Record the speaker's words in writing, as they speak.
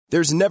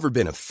There's never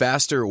been a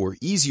faster or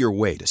easier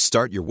way to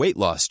start your weight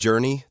loss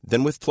journey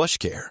than with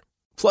PlushCare.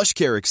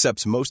 PlushCare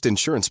accepts most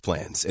insurance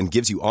plans and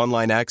gives you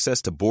online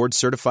access to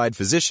board-certified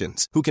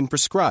physicians who can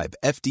prescribe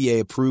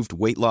FDA-approved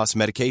weight loss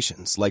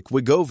medications like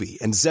Wegovy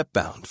and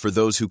Zepbound for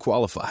those who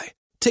qualify.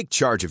 Take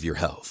charge of your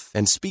health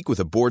and speak with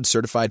a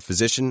board-certified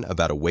physician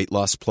about a weight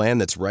loss plan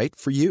that's right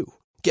for you.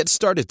 Get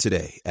started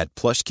today at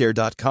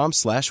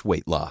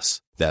plushcare.com/weight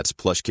loss. That's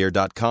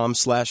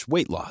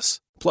plushcare.com/weight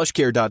loss.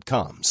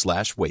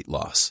 plushcare.com/weight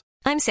loss.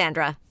 I'm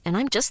Sandra, and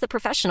I'm just the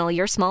professional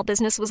your small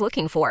business was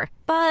looking for.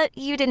 But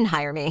you didn't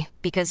hire me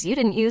because you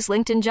didn't use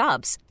LinkedIn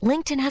Jobs.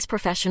 LinkedIn has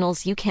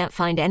professionals you can't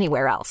find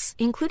anywhere else,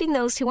 including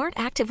those who aren't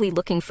actively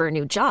looking for a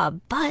new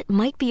job, but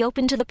might be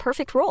open to the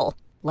perfect role,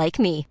 like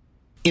me.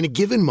 In a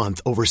given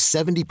month, over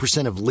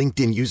 70% of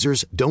LinkedIn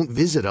users don't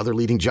visit other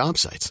leading job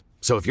sites.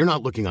 So if you're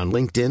not looking on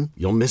LinkedIn,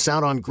 you'll miss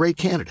out on great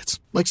candidates,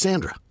 like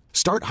Sandra.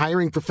 Start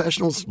hiring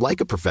professionals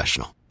like a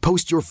professional.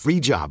 Post your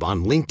free job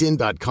on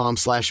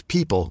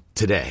linkedin.com/people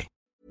today.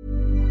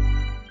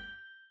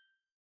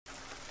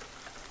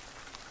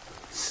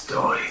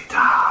 Story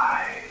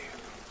time.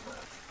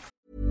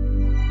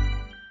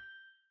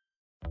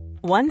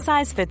 One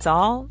size fits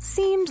all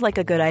seemed like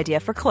a good idea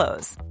for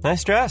clothes.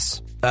 Nice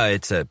dress.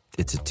 It's a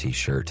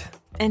t-shirt.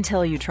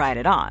 Until you tried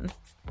it on.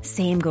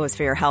 Same goes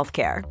for your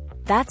healthcare.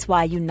 That's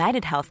why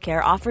United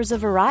Healthcare offers a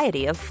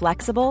variety of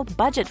flexible,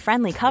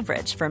 budget-friendly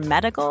coverage for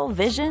medical,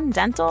 vision,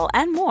 dental,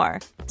 and more.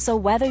 So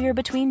whether you're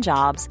between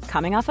jobs,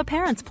 coming off a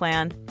parent's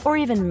plan, or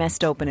even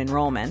missed open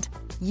enrollment,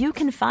 you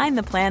can find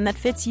the plan that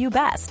fits you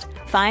best.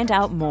 Find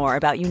out more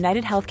about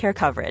United Healthcare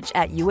coverage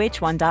at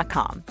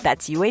uh1.com.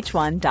 That's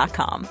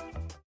uh1.com.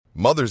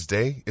 Mother's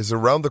Day is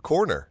around the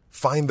corner.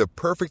 Find the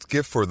perfect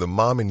gift for the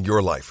mom in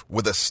your life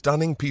with a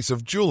stunning piece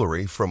of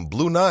jewelry from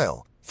Blue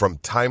Nile. From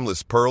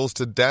timeless pearls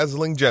to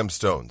dazzling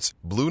gemstones,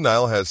 Blue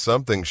Nile has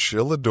something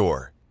she'll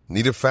adore.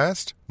 Need it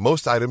fast?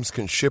 Most items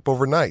can ship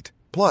overnight.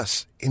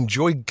 Plus,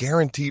 enjoy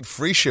guaranteed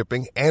free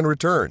shipping and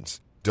returns.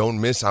 Don't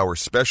miss our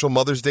special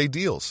Mother's Day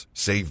deals.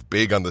 Save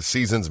big on the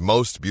season's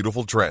most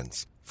beautiful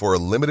trends. For a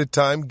limited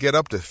time, get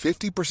up to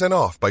 50%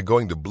 off by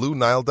going to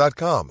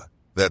BlueNile.com.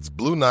 That's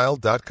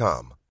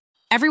BlueNile.com.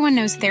 Everyone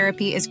knows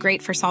therapy is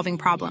great for solving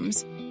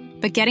problems.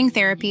 But getting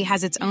therapy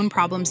has its own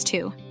problems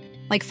too.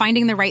 Like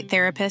finding the right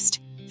therapist,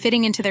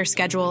 fitting into their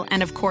schedule,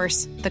 and of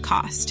course, the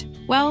cost.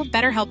 Well,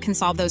 BetterHelp can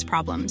solve those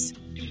problems.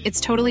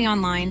 It's totally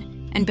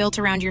online and built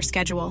around your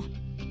schedule.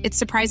 It's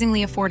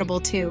surprisingly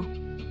affordable too.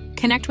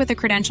 Connect with a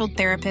credentialed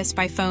therapist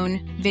by phone,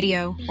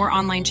 video, or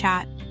online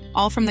chat,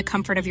 all from the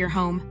comfort of your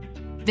home.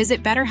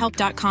 Visit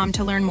BetterHelp.com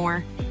to learn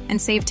more and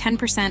save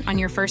 10% on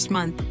your first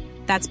month.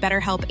 That's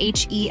BetterHelp,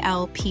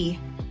 H-E-L-P.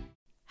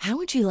 How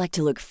would you like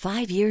to look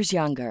 5 years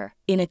younger?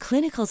 In a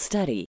clinical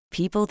study,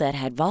 people that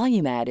had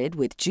volume added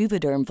with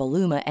Juvederm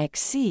Voluma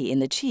XC in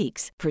the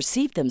cheeks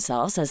perceived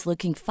themselves as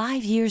looking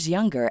 5 years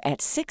younger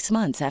at 6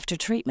 months after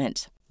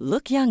treatment.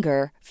 Look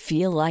younger,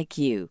 feel like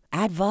you.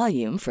 Add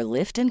volume for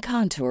lift and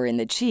contour in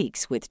the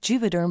cheeks with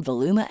Juvederm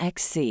Voluma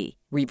XC.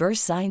 Reverse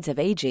signs of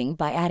aging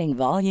by adding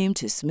volume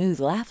to smooth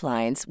laugh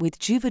lines with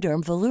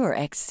Juvederm Volure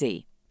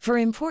XC. For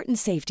important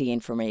safety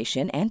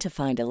information and to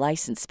find a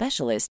licensed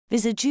specialist,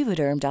 visit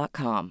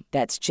Juvederm.com.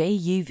 That's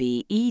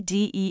JUVEDERM.com.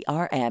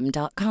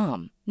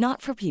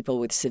 Not for people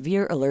with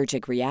severe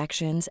allergic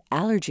reactions,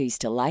 allergies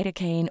to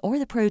lidocaine, or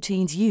the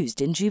proteins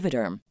used in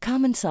Juvederm.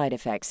 Common side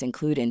effects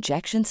include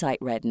injection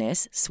site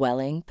redness,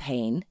 swelling,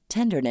 pain,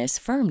 tenderness,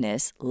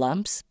 firmness,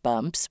 lumps,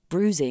 bumps,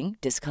 bruising,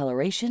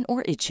 discoloration,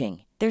 or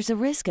itching. There's a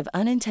risk of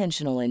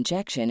unintentional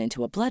injection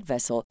into a blood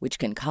vessel, which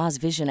can cause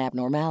vision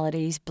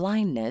abnormalities,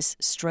 blindness,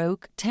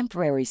 stroke,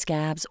 temporary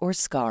scabs, or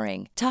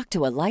scarring. Talk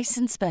to a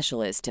licensed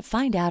specialist to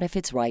find out if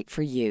it's right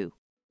for you.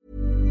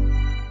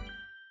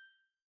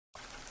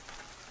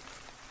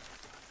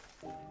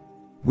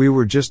 We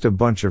were just a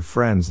bunch of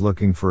friends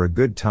looking for a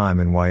good time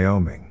in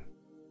Wyoming.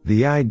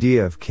 The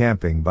idea of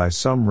camping by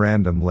some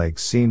random lake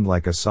seemed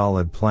like a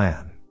solid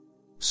plan.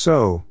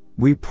 So,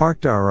 we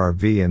parked our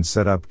RV and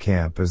set up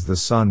camp as the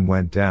sun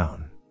went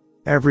down.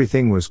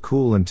 Everything was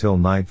cool until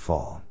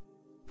nightfall.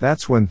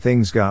 That's when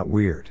things got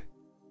weird.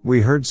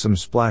 We heard some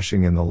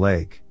splashing in the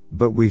lake,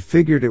 but we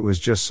figured it was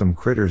just some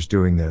critters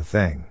doing their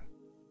thing.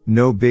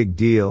 No big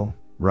deal,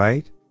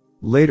 right?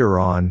 Later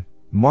on,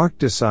 Mark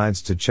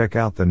decides to check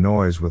out the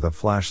noise with a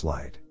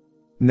flashlight.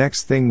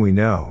 Next thing we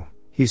know,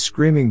 he's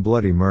screaming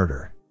bloody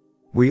murder.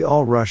 We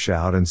all rush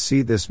out and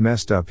see this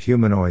messed up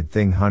humanoid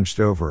thing hunched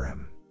over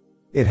him.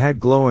 It had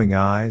glowing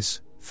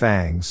eyes,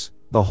 fangs,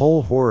 the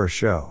whole horror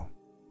show.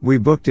 We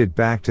booked it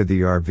back to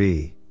the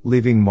RV,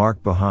 leaving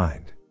Mark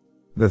behind.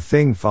 The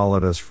thing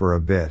followed us for a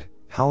bit,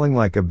 howling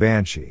like a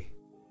banshee.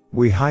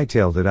 We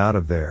hightailed it out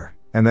of there,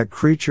 and that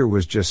creature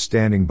was just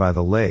standing by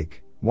the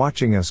lake,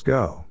 watching us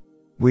go.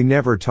 We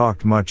never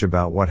talked much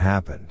about what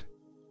happened.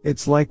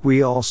 It's like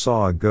we all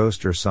saw a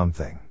ghost or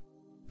something.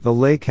 The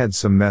lake had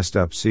some messed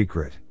up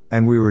secret,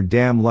 and we were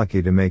damn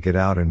lucky to make it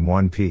out in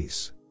one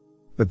piece.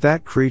 But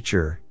that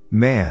creature,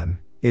 man,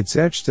 it's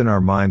etched in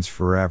our minds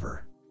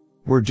forever.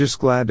 We're just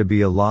glad to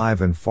be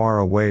alive and far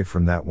away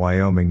from that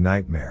Wyoming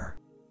nightmare.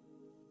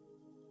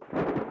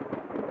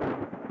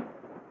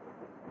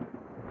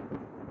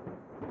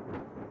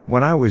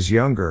 When I was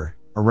younger,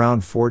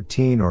 around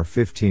 14 or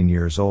 15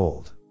 years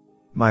old,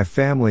 my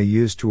family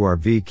used to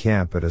RV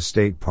camp at a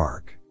state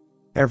park.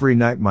 Every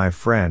night my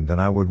friend and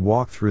I would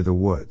walk through the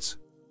woods.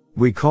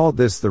 We called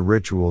this the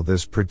ritual.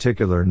 This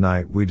particular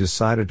night we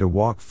decided to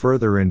walk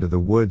further into the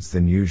woods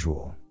than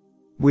usual.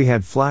 We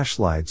had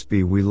flashlights.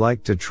 We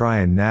liked to try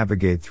and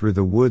navigate through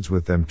the woods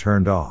with them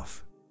turned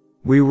off.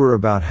 We were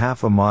about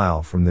half a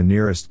mile from the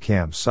nearest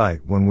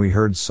campsite when we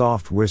heard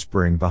soft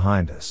whispering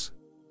behind us.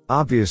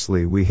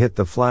 Obviously we hit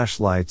the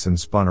flashlights and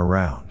spun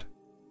around.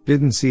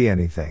 Didn't see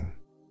anything.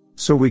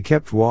 So we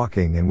kept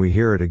walking and we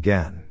hear it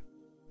again.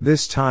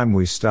 This time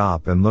we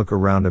stop and look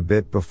around a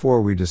bit before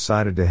we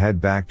decided to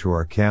head back to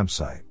our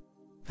campsite.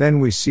 Then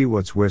we see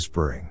what's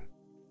whispering.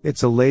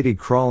 It's a lady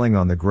crawling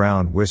on the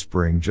ground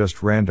whispering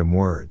just random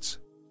words.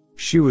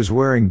 She was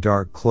wearing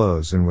dark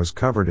clothes and was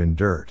covered in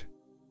dirt.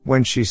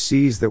 When she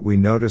sees that we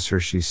notice her,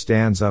 she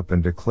stands up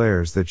and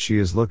declares that she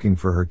is looking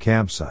for her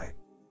campsite.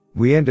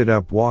 We ended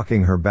up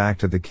walking her back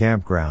to the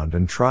campground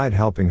and tried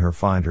helping her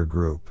find her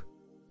group.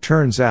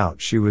 Turns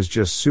out she was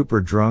just super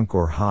drunk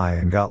or high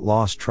and got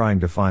lost trying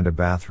to find a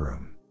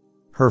bathroom.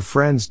 Her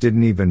friends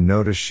didn't even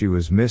notice she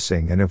was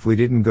missing, and if we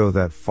didn't go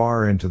that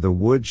far into the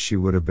woods she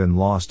would have been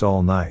lost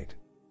all night.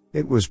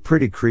 It was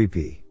pretty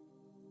creepy.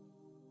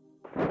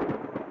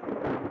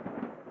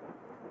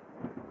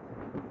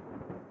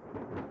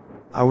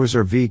 I was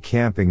RV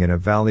camping in a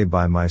valley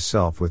by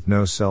myself with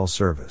no cell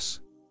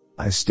service.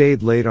 I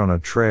stayed late on a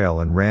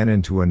trail and ran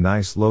into a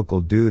nice local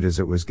dude as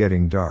it was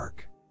getting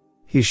dark.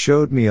 He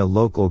showed me a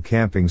local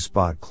camping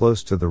spot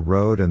close to the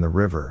road and the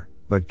river,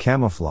 but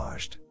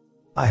camouflaged.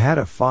 I had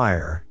a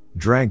fire,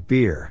 drank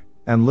beer,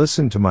 and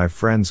listened to my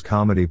friend's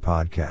comedy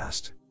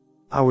podcast.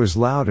 I was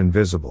loud and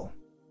visible.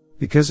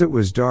 Because it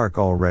was dark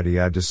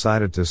already, I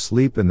decided to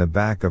sleep in the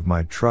back of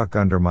my truck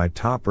under my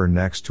topper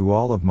next to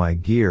all of my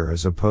gear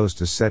as opposed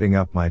to setting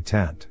up my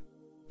tent.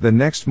 The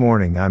next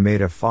morning I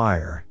made a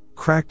fire,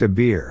 cracked a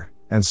beer,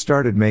 and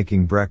started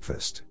making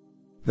breakfast.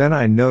 Then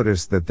I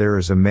noticed that there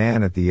is a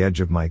man at the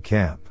edge of my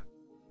camp.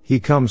 He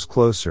comes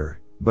closer,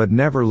 but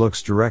never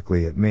looks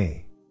directly at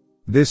me.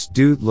 This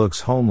dude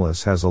looks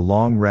homeless, has a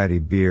long ratty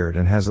beard,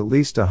 and has at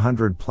least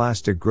 100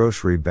 plastic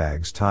grocery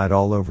bags tied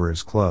all over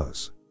his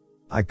clothes.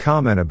 I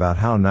comment about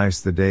how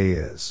nice the day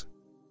is.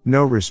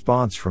 No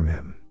response from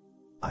him.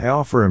 I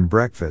offer him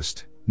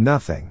breakfast,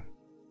 nothing.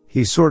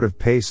 He sort of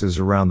paces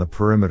around the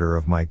perimeter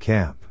of my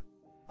camp.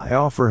 I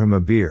offer him a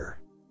beer.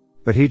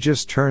 But he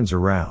just turns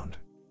around.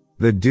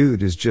 The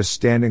dude is just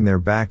standing there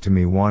back to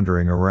me,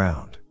 wandering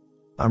around.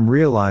 I'm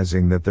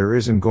realizing that there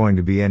isn't going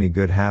to be any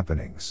good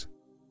happenings.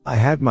 I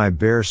had my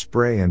bear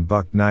spray and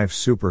buck knife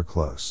super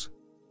close.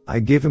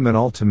 I give him an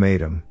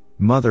ultimatum,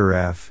 mother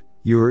F,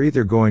 you are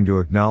either going to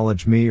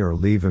acknowledge me or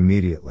leave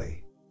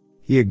immediately.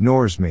 He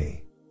ignores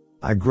me.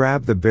 I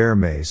grab the bear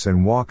mace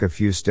and walk a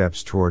few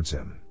steps towards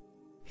him.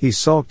 He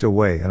sulked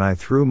away and I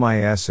threw my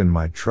ass in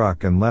my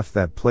truck and left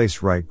that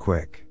place right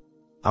quick.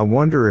 I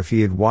wonder if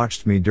he had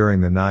watched me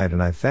during the night,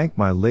 and I thank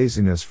my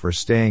laziness for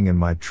staying in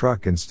my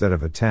truck instead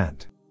of a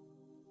tent.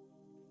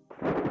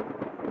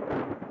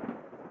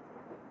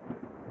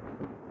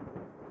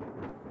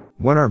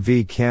 Went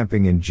RV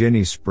camping in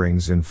Ginnie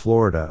Springs in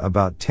Florida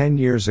about 10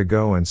 years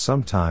ago, and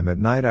sometime at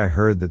night I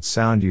heard that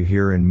sound you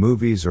hear in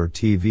movies or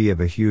TV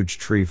of a huge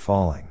tree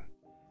falling.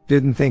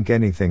 Didn't think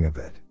anything of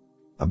it.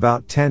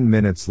 About 10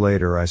 minutes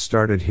later I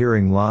started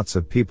hearing lots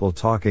of people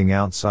talking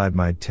outside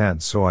my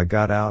tent, so I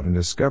got out and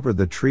discovered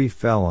the tree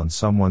fell on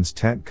someone's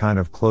tent kind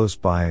of close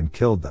by and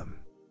killed them.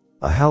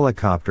 A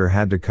helicopter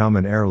had to come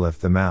and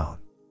airlift them out.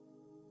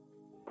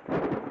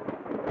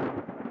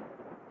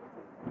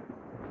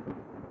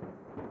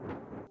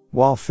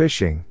 While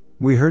fishing,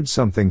 we heard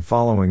something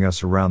following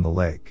us around the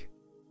lake.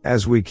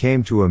 As we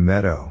came to a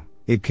meadow,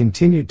 it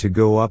continued to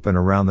go up and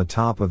around the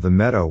top of the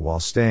meadow while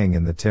staying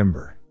in the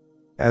timber.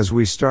 As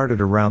we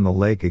started around the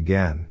lake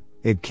again,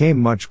 it came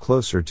much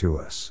closer to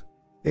us.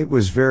 It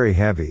was very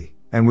heavy,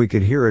 and we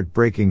could hear it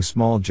breaking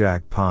small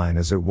jack pine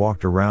as it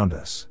walked around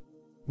us.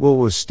 Will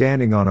was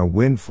standing on a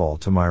windfall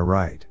to my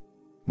right.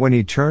 When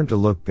he turned to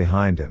look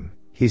behind him,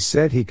 he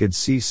said he could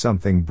see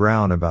something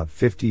brown about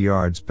 50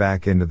 yards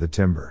back into the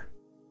timber.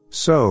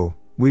 So,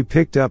 we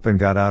picked up and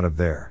got out of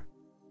there.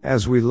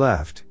 As we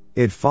left,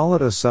 it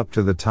followed us up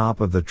to the top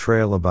of the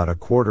trail about a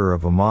quarter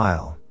of a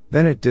mile,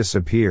 then it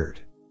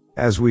disappeared.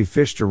 As we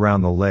fished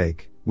around the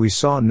lake, we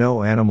saw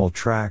no animal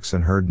tracks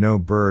and heard no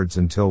birds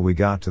until we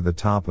got to the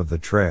top of the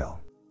trail.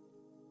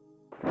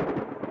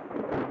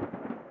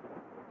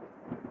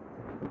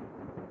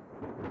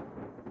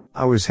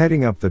 I was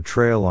heading up the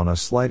trail on a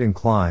slight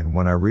incline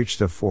when I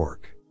reached a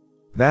fork.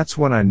 That's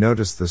when I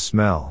noticed the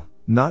smell,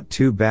 not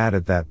too bad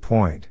at that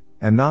point,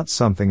 and not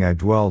something I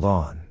dwelled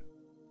on.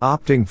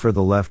 Opting for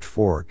the left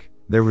fork,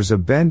 there was a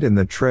bend in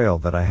the trail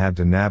that I had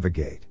to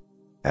navigate.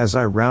 As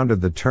I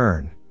rounded the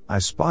turn, I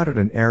spotted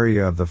an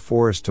area of the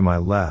forest to my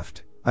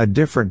left, a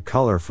different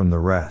color from the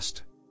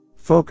rest.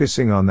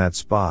 Focusing on that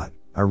spot,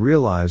 I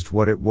realized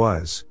what it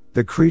was.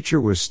 The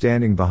creature was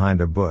standing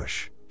behind a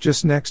bush,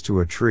 just next to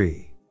a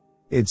tree.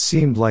 It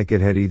seemed like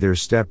it had either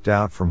stepped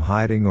out from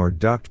hiding or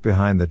ducked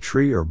behind the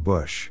tree or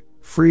bush,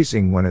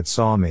 freezing when it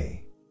saw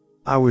me.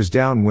 I was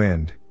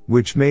downwind,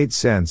 which made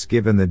sense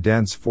given the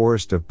dense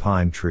forest of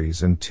pine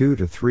trees and 2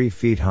 to 3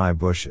 feet high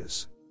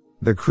bushes.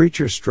 The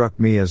creature struck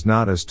me as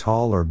not as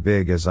tall or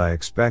big as I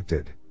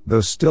expected,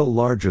 though still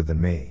larger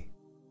than me.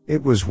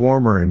 It was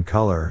warmer in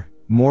color,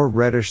 more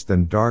reddish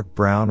than dark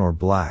brown or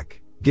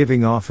black,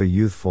 giving off a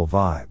youthful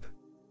vibe.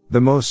 The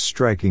most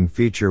striking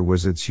feature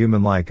was its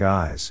human-like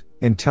eyes,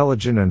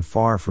 intelligent and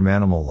far from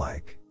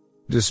animal-like.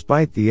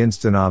 Despite the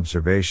instant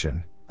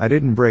observation, I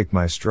didn't break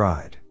my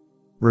stride.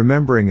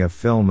 Remembering a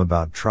film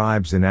about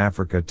tribes in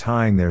Africa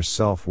tying their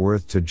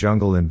self-worth to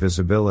jungle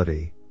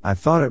invisibility, I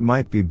thought it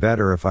might be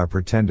better if I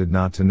pretended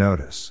not to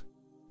notice.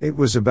 It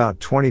was about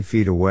 20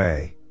 feet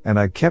away, and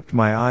I kept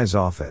my eyes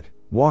off it,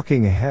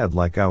 walking ahead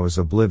like I was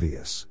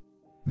oblivious.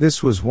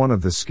 This was one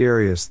of the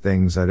scariest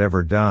things I'd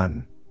ever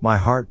done, my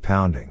heart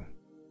pounding.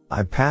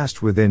 I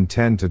passed within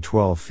 10 to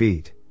 12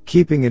 feet,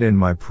 keeping it in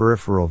my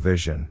peripheral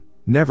vision,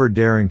 never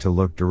daring to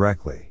look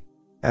directly.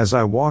 As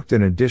I walked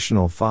an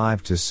additional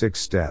 5 to 6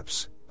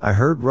 steps, I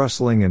heard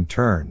rustling and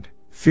turned,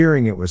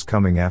 fearing it was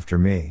coming after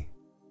me.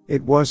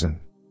 It wasn't.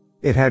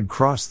 It had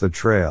crossed the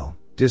trail,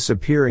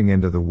 disappearing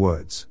into the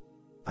woods.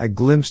 I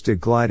glimpsed it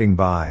gliding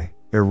by,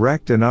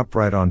 erect and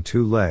upright on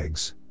 2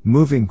 legs,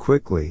 moving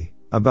quickly,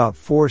 about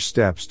 4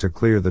 steps to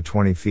clear the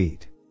 20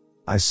 feet.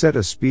 I set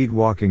a speed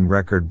walking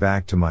record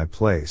back to my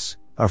place,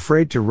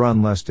 afraid to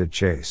run lest it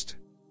chased.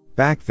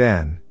 Back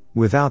then,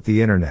 without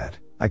the internet,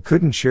 I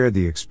couldn't share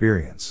the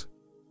experience.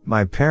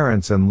 My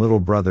parents and little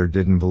brother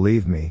didn't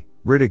believe me,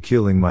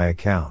 ridiculing my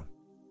account.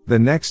 The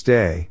next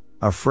day,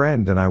 a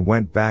friend and I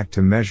went back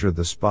to measure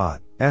the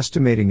spot,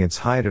 estimating its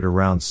height at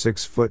around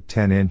 6 foot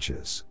 10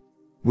 inches.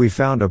 We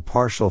found a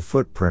partial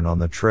footprint on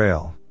the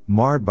trail,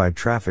 marred by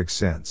traffic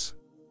since.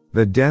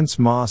 The dense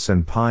moss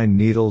and pine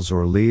needles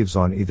or leaves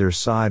on either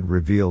side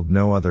revealed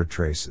no other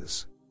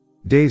traces.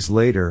 Days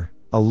later,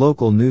 a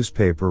local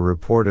newspaper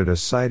reported a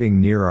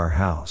sighting near our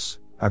house,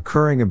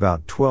 occurring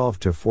about 12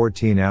 to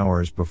 14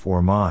 hours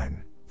before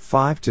mine,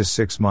 5 to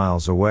 6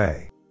 miles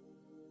away.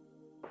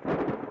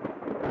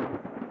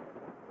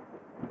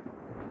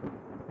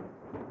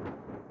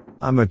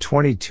 I'm a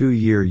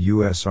 22-year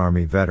U.S.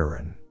 Army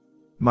veteran.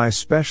 My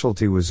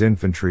specialty was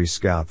infantry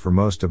scout for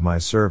most of my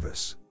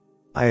service.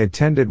 I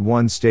attended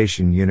 1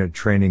 station unit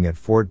training at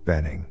Fort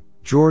Benning,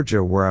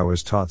 Georgia, where I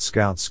was taught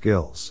scout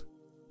skills.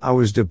 I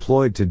was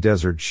deployed to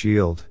Desert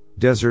Shield,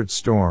 Desert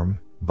Storm,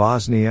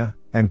 Bosnia,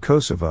 and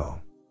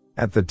Kosovo.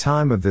 At the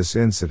time of this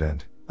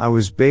incident, I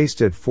was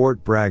based at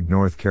Fort Bragg,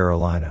 North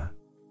Carolina.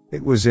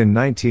 It was in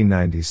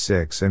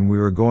 1996 and we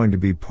were going to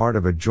be part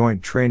of a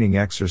joint training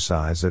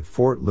exercise at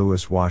Fort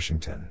Lewis,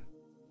 Washington.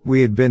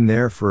 We had been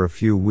there for a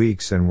few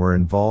weeks and were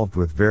involved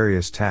with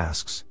various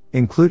tasks,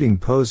 including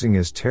posing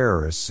as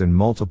terrorists in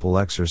multiple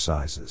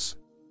exercises.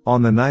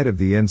 On the night of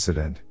the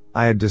incident,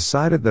 I had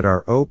decided that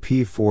our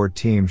OP-4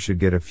 team should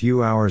get a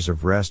few hours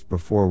of rest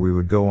before we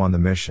would go on the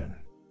mission.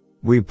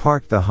 We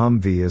parked the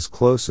Humvee as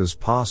close as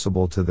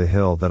possible to the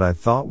hill that I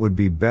thought would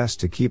be best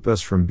to keep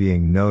us from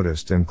being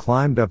noticed and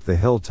climbed up the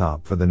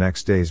hilltop for the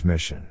next day's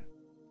mission.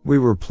 We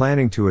were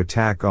planning to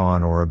attack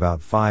on or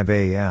about 5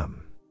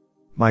 a.m.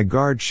 My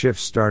guard shift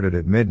started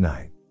at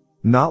midnight.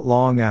 Not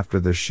long after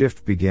the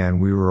shift began,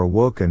 we were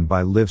awoken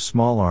by live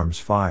small arms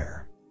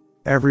fire.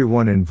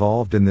 Everyone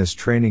involved in this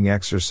training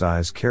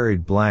exercise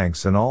carried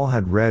blanks and all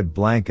had red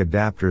blank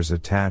adapters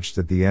attached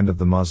at the end of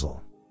the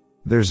muzzle.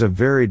 There's a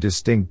very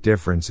distinct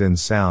difference in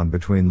sound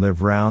between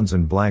live rounds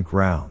and blank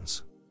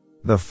rounds.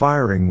 The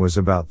firing was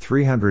about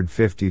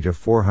 350 to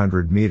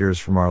 400 meters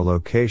from our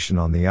location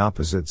on the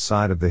opposite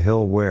side of the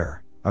hill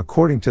where,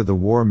 according to the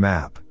war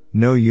map,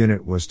 no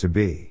unit was to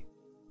be.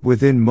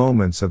 Within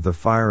moments of the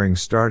firing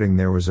starting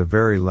there was a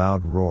very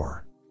loud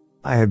roar.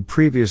 I had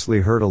previously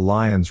heard a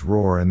lion's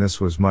roar and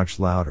this was much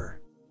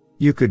louder.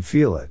 You could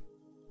feel it.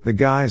 The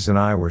guys and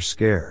I were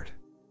scared.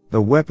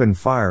 The weapon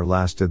fire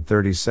lasted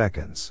 30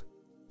 seconds.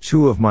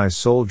 2 of my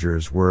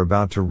soldiers were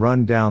about to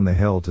run down the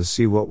hill to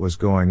see what was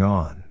going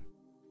on.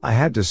 I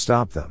had to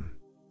stop them.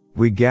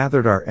 We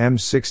gathered our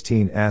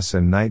M16s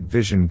and night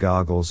vision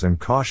goggles and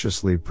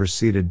cautiously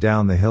proceeded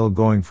down the hill,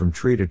 going from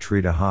tree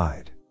to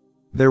hide.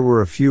 There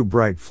were a few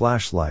bright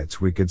flashlights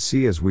we could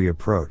see as we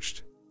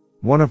approached.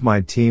 One of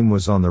my team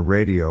was on the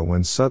radio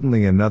when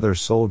suddenly another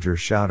soldier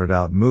shouted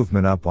out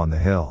movement up on the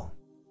hill.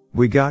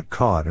 We got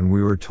caught and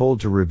we were told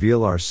to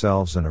reveal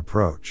ourselves and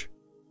approach.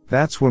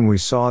 That's when we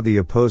saw the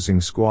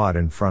opposing squad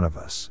in front of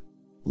us.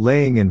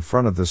 Laying in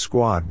front of the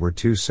squad were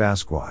 2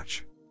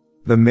 Sasquatch.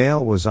 The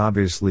male was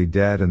obviously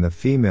dead and the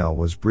female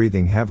was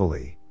breathing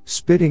heavily,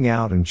 spitting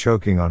out and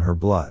choking on her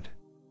blood.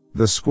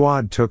 The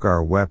squad took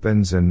our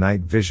weapons and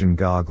night vision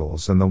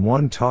goggles and the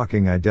one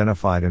talking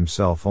identified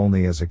himself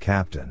only as a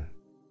captain.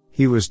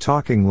 He was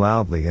talking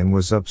loudly and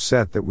was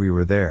upset that we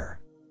were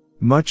there.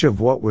 Much of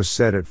what was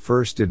said at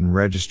first didn't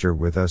register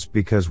with us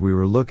because we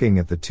were looking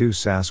at the two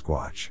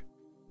Sasquatch.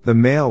 The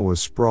male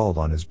was sprawled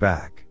on his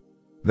back.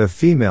 The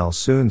female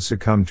soon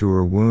succumbed to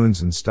her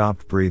wounds and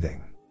stopped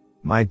breathing.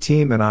 My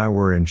team and I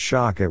were in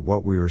shock at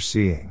what we were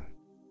seeing.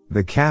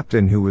 The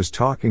captain who was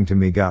talking to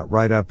me got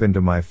right up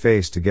into my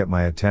face to get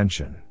my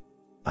attention.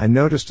 I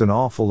noticed an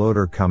awful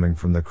odor coming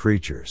from the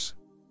creatures.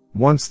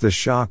 Once the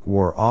shock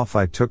wore off,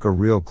 I took a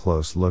real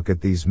close look at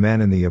these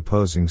men in the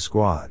opposing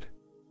squad.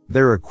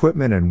 Their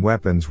equipment and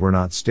weapons were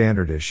not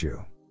standard issue.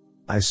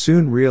 I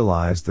soon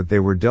realized that they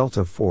were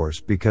Delta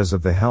Force because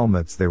of the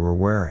helmets they were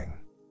wearing.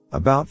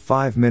 About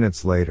 5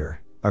 minutes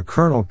later, a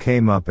colonel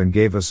came up and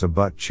gave us a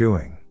butt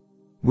chewing.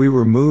 We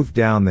were moved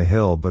down the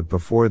hill, but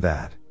before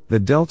that, the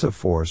Delta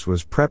Force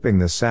was prepping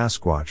the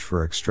Sasquatch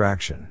for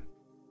extraction.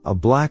 A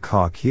Black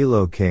Hawk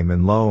helo came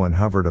in low and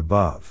hovered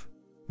above.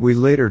 We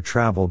later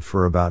traveled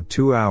for about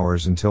 2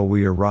 hours until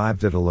we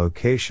arrived at a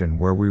location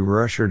where we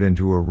were ushered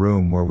into a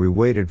room where we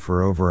waited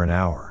for over an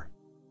hour.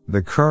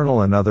 The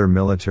colonel and other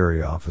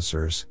military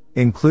officers,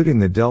 including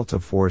the Delta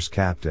Force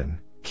captain,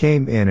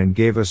 came in and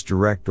gave us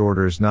direct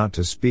orders not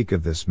to speak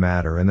of this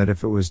matter, and that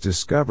if it was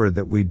discovered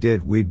that we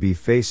did, we'd be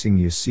facing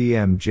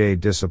UCMJ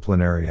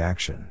disciplinary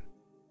action.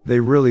 They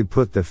really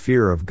put the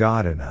fear of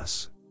God in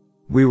us.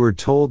 We were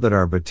told that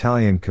our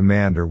battalion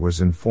commander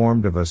was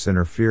informed of us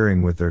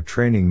interfering with their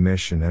training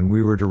mission, and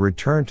we were to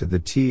return to the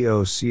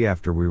TOC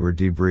after we were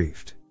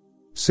debriefed.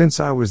 Since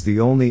I was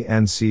the only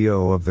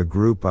NCO of the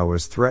group, I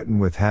was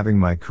threatened with having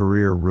my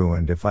career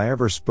ruined if I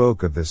ever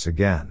spoke of this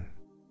again.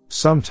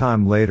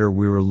 Sometime later,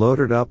 we were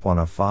loaded up on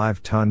a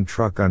 5-ton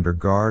truck under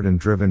guard and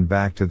driven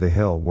back to the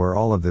hill where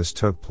all of this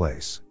took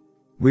place.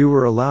 We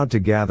were allowed to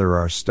gather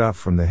our stuff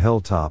from the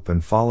hilltop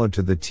and followed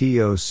to the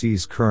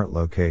TOC's current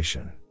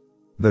location.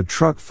 The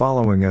truck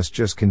following us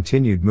just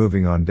continued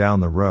moving on down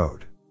the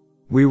road.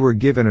 We were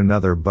given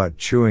another butt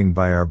chewing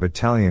by our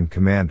battalion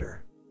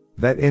commander.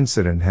 That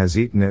incident has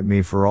eaten at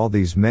me for all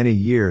these many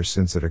years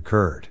since it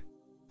occurred.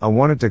 I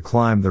wanted to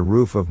climb the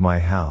roof of my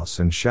house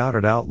and shout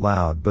it out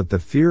loud, but the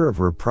fear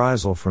of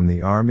reprisal from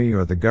the army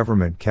or the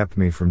government kept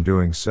me from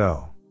doing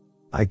so.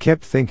 I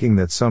kept thinking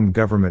that some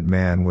government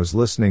man was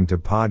listening to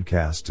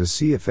podcasts to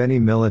see if any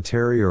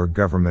military or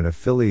government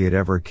affiliate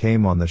ever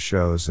came on the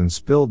shows and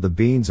spilled the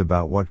beans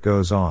about what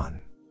goes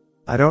on.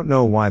 I don't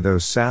know why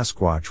those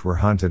Sasquatch were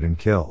hunted and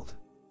killed.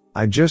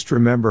 I just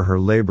remember her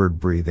labored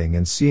breathing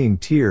and seeing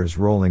tears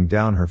rolling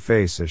down her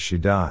face as she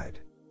died.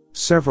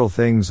 Several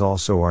things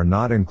also are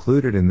not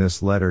included in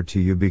this letter to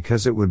you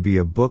because it would be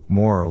a book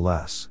more or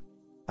less.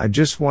 I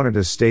just wanted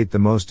to state the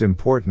most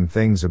important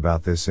things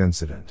about this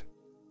incident.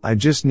 I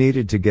just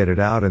needed to get it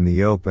out in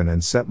the open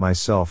and set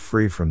myself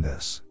free from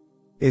this.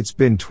 It's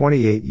been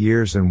 28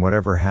 years, and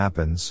whatever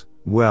happens,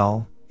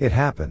 well, it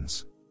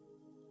happens.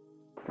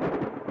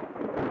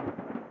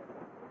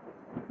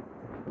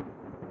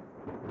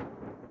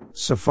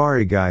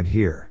 Safari Guide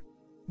here.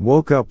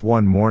 Woke up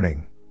one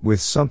morning with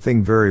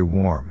something very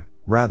warm,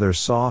 rather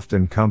soft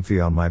and comfy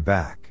on my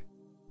back.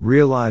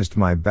 Realized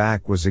my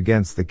back was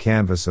against the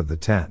canvas of the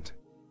tent.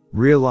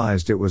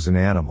 Realized it was an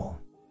animal.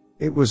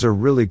 It was a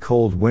really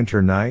cold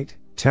winter night,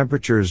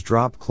 temperatures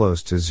dropped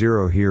close to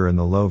zero here in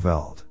the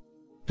Lowveld.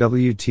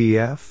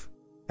 WTF?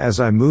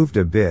 As I moved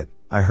a bit,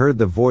 I heard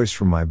the voice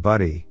from my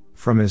buddy,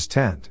 from his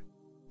tent.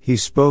 He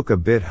spoke a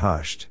bit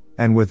hushed,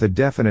 and with a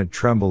definite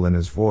tremble in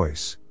his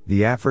voice.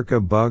 "The Africa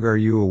bug, are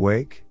you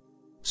awake?"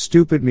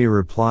 Stupid me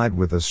replied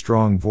with a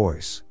strong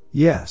voice,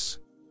 "Yes."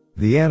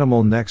 The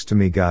animal next to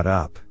me got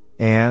up,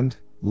 and,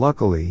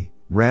 luckily,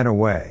 ran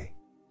away.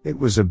 It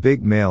was a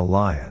big male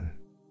lion.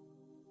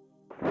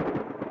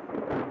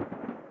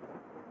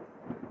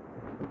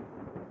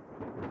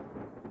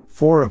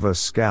 4 of us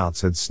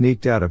scouts had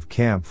sneaked out of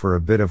camp for a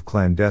bit of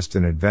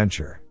clandestine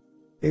adventure.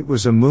 It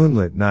was a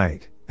moonlit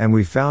night, and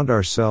we found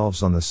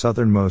ourselves on the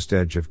southernmost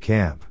edge of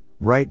camp,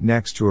 right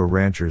next to a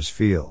rancher's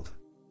field.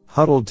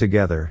 Huddled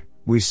together,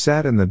 we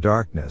sat in the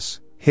darkness,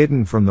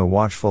 hidden from the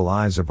watchful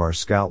eyes of our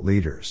scout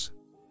leaders.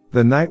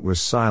 The night was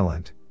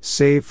silent,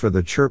 save for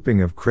the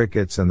chirping of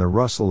crickets and the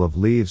rustle of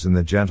leaves in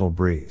the gentle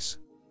breeze.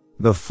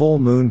 The full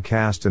moon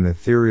cast an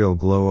ethereal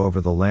glow over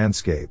the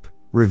landscape,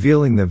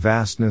 revealing the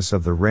vastness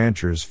of the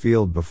rancher's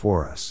field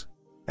before us.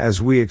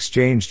 As we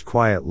exchanged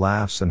quiet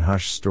laughs and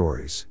hushed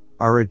stories,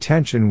 our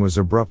attention was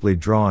abruptly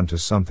drawn to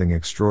something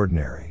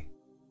extraordinary.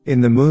 In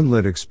the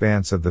moonlit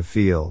expanse of the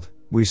field,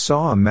 we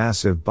saw a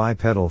massive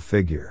bipedal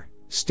figure,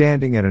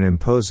 standing at an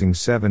imposing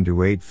 7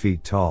 to 8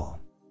 feet tall.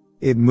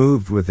 It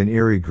moved with an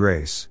eerie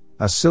grace,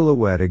 a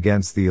silhouette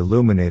against the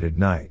illuminated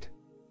night.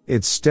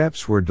 Its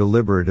steps were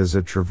deliberate as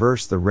it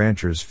traversed the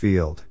rancher's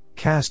field,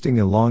 casting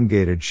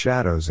elongated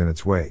shadows in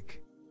its wake.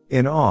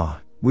 In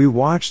awe, we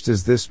watched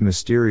as this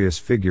mysterious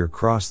figure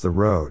crossed the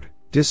road,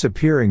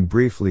 disappearing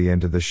briefly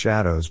into the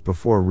shadows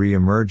before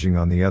re-emerging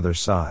on the other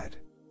side.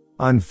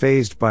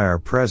 Unfazed by our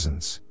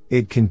presence,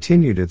 it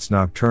continued its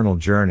nocturnal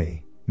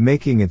journey,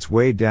 making its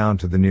way down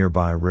to the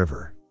nearby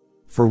river.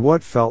 For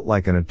what felt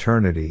like an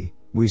eternity,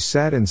 we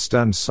sat in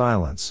stunned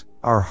silence,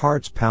 our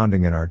hearts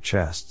pounding in our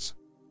chests.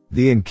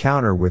 The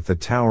encounter with the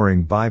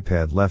towering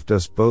biped left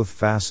us both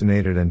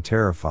fascinated and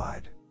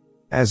terrified.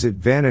 As it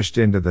vanished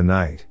into the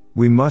night,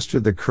 we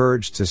mustered the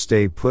courage to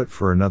stay put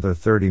for another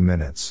 30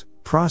 minutes,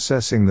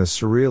 processing the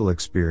surreal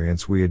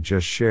experience we had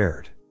just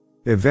shared.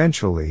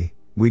 Eventually,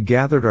 we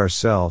gathered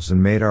ourselves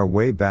and made our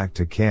way back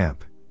to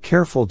camp,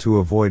 careful to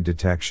avoid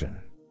detection.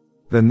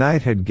 The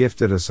night had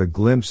gifted us a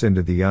glimpse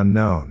into the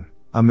unknown,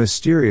 a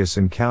mysterious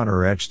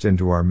encounter etched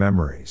into our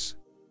memories.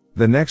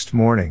 The next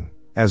morning,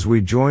 as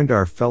we joined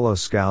our fellow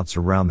scouts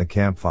around the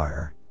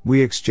campfire,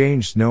 we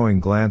exchanged knowing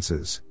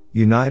glances,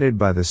 united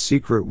by the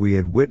secret we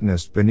had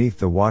witnessed beneath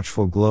the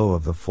watchful glow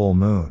of the full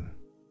moon.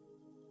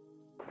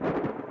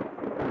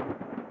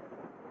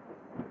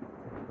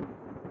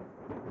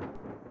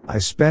 I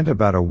spent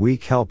about a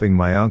week helping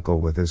my uncle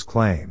with his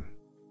claim.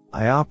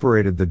 I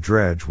operated the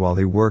dredge while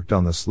he worked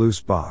on the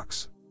sluice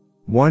box.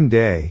 One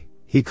day,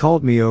 he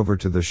called me over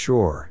to the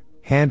shore,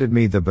 handed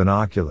me the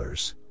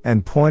binoculars,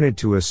 and pointed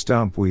to a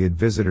stump we had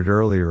visited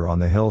earlier on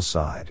the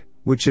hillside,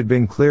 which had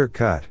been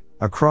clear-cut,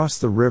 across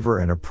the river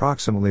and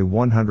approximately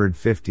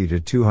 150 to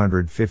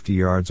 250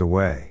 yards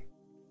away.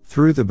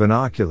 Through the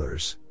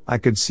binoculars, I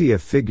could see a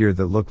figure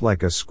that looked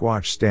like a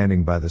squatch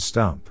standing by the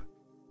stump.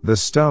 The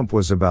stump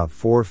was about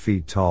 4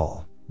 feet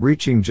tall,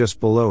 reaching just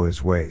below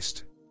his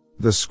waist.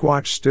 The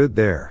squatch stood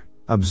there,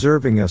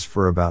 observing us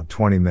for about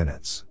 20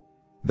 minutes.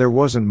 There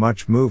wasn't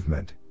much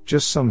movement,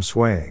 just some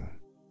swaying.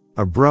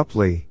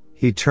 Abruptly,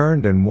 he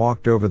turned and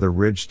walked over the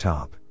ridge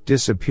top,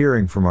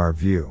 disappearing from our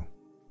view.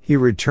 He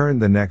returned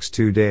the next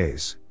 2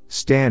 days,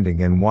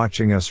 standing and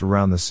watching us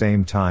around the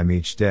same time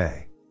each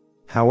day.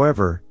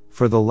 However,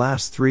 for the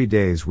last 3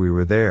 days we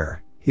were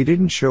there, he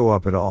didn't show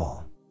up at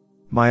all.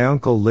 My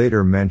uncle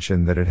later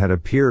mentioned that it had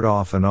appeared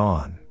off and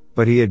on,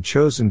 but he had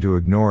chosen to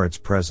ignore its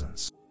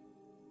presence.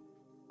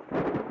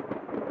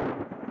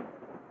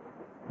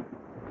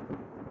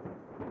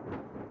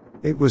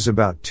 It was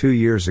about 2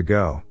 years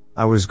ago.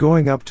 I was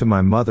going up to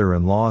my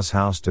mother-in-law's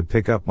house to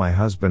pick up my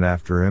husband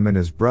after him and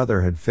his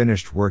brother had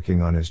finished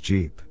working on his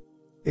Jeep.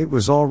 It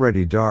was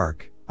already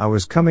dark. I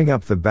was coming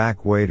up the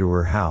back way to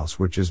her house,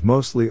 which is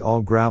mostly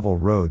all gravel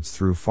roads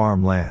through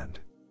farmland.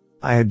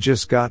 I had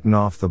just gotten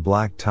off the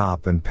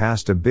blacktop and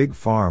passed a big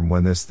farm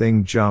when this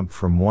thing jumped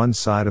from one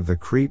side of the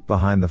creek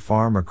behind the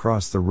farm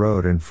across the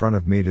road in front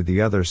of me to the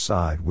other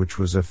side, which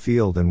was a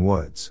field and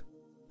woods.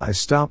 I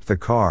stopped the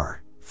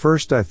car.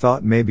 First I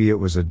thought maybe it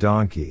was a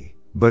donkey,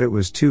 but it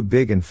was too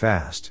big and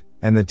fast,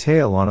 and the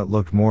tail on it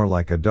looked more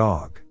like a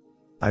dog.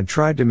 I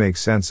tried to make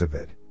sense of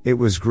it. It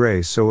was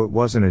gray, so it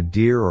wasn't a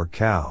deer or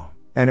cow,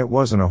 and it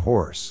wasn't a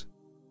horse.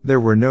 There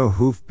were no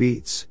hoof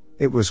beats.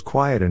 It was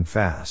quiet and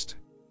fast.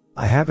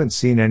 I haven't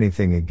seen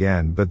anything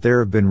again, but there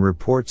have been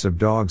reports of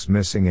dogs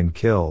missing and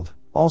killed.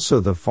 Also,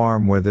 the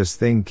farm where this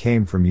thing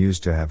came from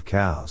used to have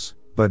cows,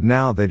 but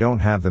now they don't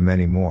have them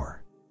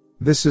anymore.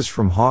 This is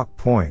from Hawk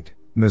Point,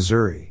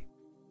 Missouri.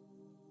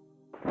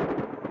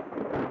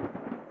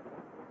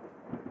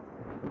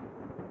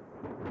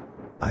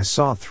 I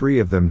saw 3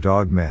 of them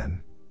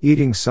dogmen,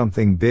 eating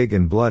something big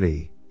and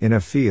bloody, in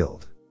a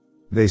field.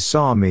 They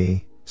saw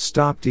me,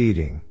 stopped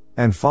eating,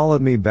 and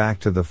followed me back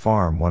to the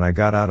farm when I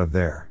got out of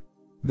there.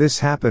 This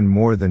happened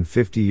more than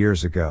 50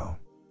 years ago.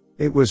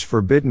 It was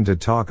forbidden to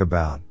talk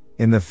about,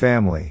 in the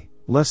family,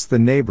 lest the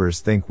neighbors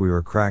think we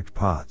were cracked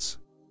pots.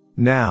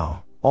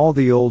 Now, all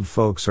the old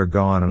folks are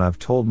gone and I've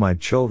told my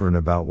children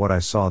about what I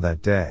saw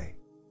that day.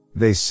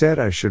 They said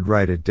I should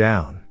write it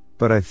down,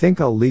 but I think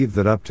I'll leave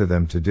that up to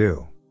them to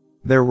do.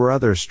 There were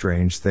other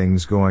strange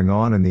things going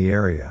on in the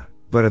area,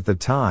 but at the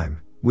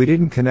time, we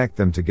didn't connect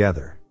them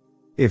together.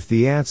 If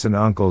the aunts and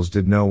uncles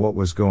did know what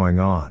was going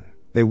on,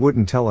 they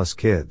wouldn't tell us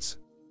kids.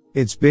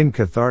 It's been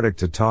cathartic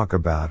to talk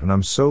about, and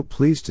I'm so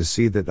pleased to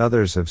see that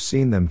others have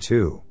seen them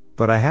too,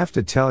 but I have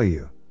to tell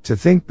you, to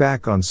think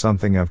back on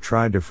something I've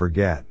tried to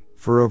forget,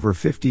 for over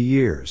 50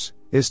 years,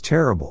 is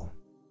terrible.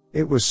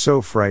 It was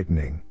so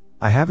frightening.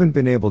 I haven't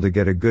been able to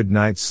get a good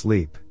night's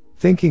sleep,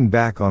 thinking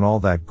back on all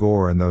that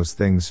gore and those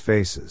things'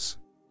 faces.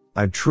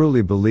 I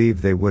truly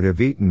believe they would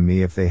have eaten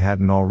me if they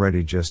hadn't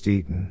already just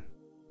eaten.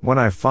 When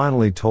I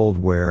finally told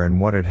where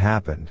and what had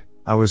happened,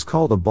 I was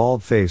called a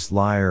bald-faced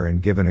liar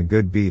and given a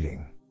good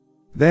beating.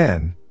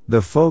 Then,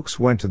 the folks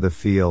went to the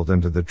field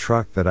and to the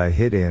truck that I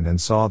hid in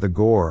and saw the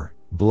gore,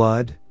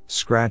 blood,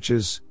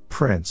 scratches,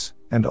 prints,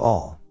 and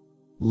all.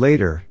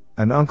 Later,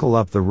 an uncle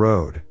up the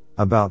road,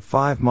 about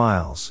 5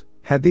 miles,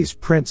 had these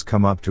prints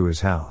come up to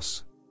his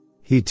house.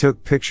 He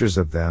took pictures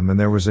of them and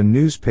there was a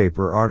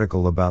newspaper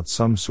article about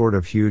some sort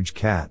of huge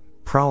cat,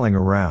 prowling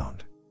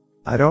around.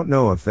 I don't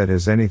know if that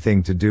has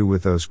anything to do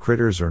with those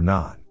critters or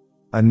not.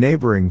 A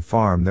neighboring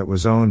farm that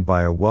was owned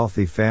by a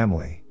wealthy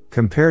family,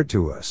 compared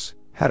to us,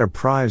 had a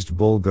prized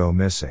bull go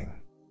missing.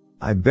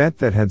 I bet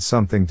that had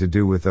something to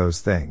do with those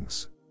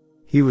things.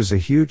 He was a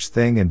huge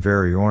thing and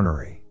very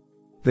ornery.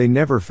 They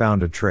never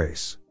found a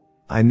trace.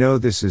 I know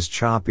this is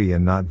choppy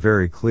and not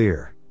very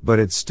clear, but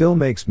it still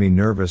makes me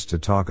nervous to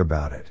talk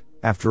about it,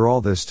 after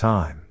all this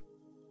time.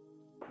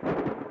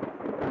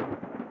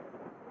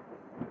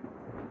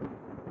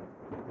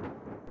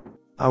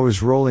 I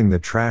was rolling the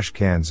trash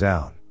cans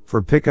out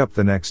for pickup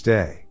the next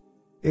day.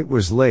 It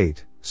was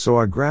late, so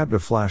I grabbed a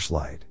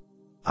flashlight.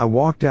 I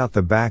walked out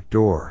the back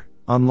door,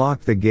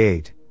 unlocked the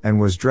gate, and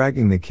was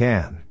dragging the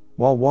can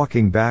while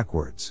walking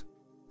backwards.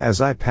 As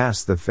I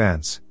passed the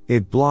fence,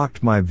 it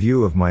blocked my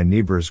view of my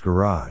neighbor's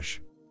garage.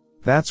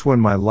 That's when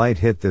my light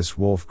hit this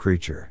wolf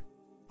creature.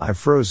 I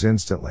froze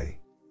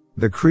instantly.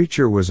 The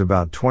creature was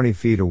about 20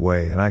 feet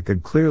away and I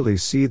could clearly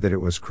see that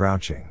it was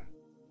crouching.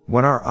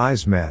 When our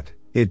eyes met,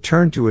 it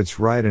turned to its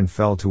right and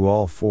fell to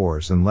all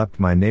fours and leapt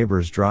my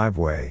neighbor's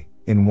driveway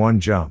in one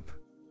jump.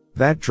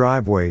 That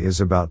driveway is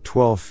about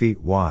 12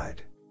 feet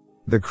wide.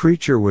 The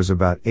creature was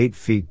about 8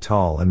 feet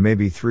tall and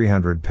maybe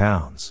 300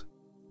 pounds.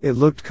 It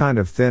looked kind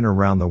of thin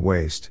around the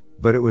waist,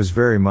 but it was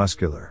very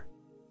muscular.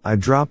 I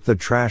dropped the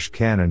trash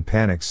can and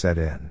panic set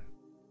in.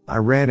 I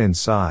ran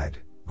inside,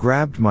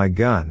 grabbed my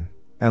gun,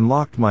 and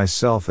locked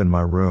myself in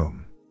my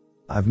room.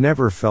 I've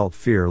never felt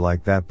fear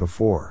like that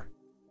before.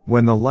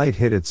 When the light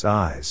hit its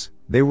eyes,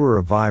 they were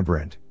a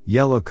vibrant,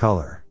 yellow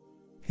color.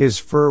 His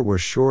fur was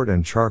short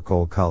and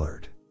charcoal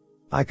colored.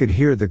 I could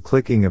hear the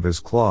clicking of his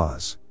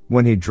claws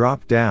when he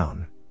dropped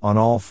down on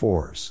all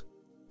fours.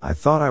 I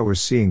thought I was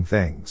seeing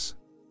things.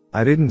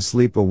 I didn't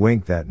sleep a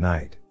wink that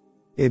night.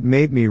 It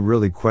made me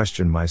really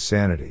question my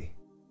sanity.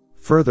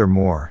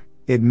 Furthermore,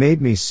 it made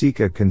me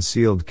seek a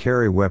concealed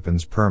carry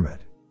weapons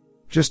permit.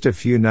 Just a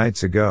few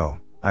nights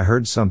ago, I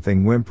heard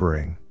something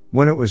whimpering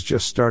when it was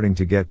just starting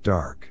to get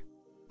dark.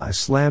 I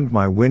slammed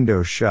my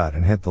window shut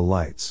and hit the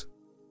lights.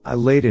 I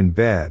laid in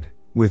bed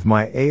with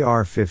my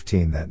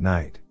AR-15 that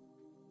night.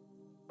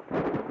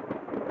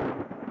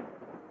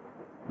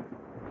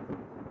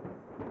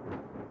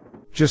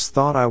 Just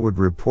thought I would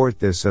report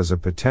this as a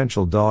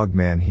potential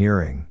dogman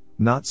hearing,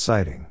 not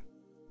sighting.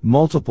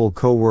 Multiple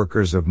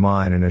coworkers of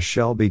mine in a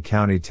Shelby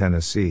County,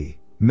 Tennessee,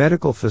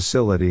 medical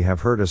facility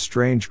have heard a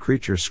strange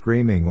creature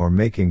screaming or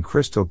making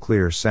crystal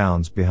clear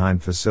sounds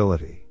behind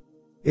facility.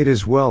 It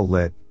is well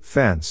lit,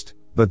 fenced,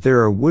 but there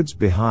are woods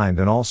behind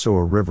and also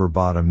a river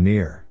bottom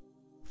near.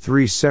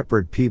 3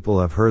 separate people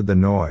have heard the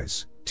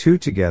noise, 2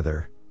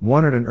 together,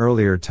 one at an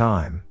earlier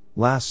time,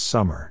 last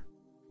summer.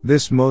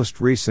 This most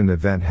recent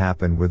event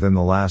happened within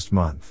the last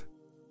month.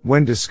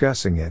 When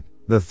discussing it,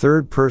 the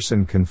third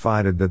person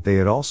confided that they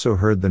had also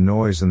heard the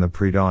noise in the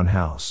pre-dawn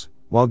house,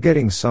 while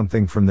getting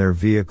something from their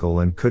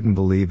vehicle and couldn't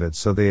believe it,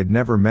 so they had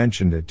never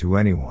mentioned it to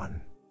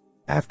anyone.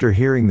 After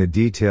hearing the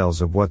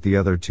details of what the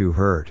other 2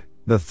 heard,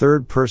 the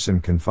third person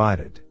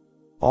confided.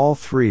 All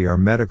 3 are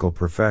medical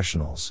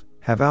professionals,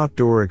 have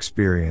outdoor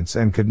experience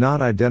and could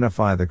not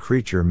identify the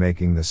creature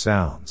making the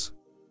sounds.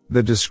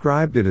 They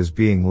described it as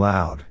being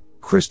loud,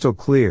 crystal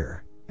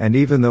clear, and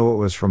even though it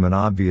was from an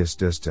obvious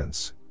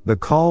distance, the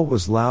call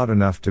was loud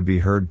enough to be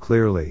heard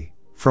clearly,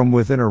 from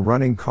within a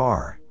running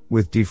car,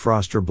 with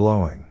defroster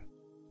blowing.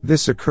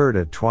 This occurred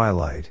at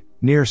twilight,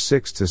 near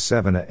 6 to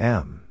 7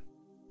 a.m.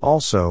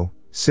 Also,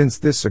 since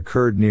this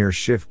occurred near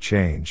shift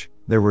change,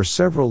 there were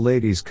several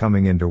ladies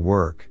coming into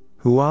work,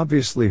 who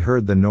obviously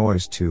heard the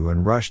noise too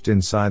and rushed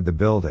inside the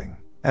building,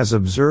 as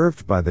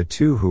observed by the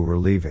 2 who were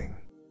leaving.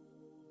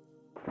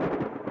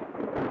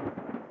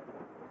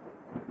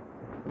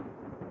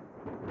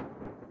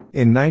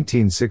 In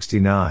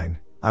 1969,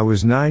 I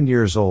was 9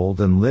 years old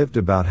and lived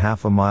about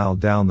half a mile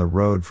down the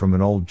road from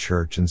an old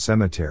church and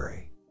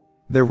cemetery.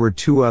 There were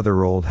 2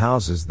 other old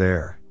houses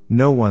there,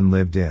 no one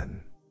lived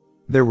in.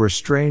 There were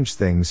strange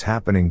things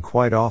happening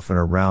quite often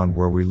around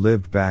where we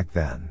lived back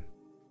then.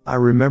 I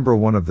remember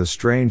one of the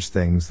strange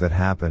things that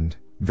happened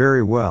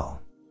very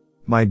well.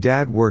 My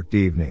dad worked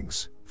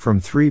evenings, from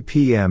 3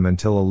 p.m.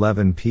 until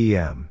 11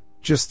 p.m.,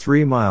 just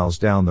 3 miles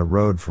down the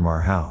road from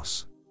our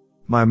house.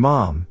 My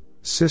mom,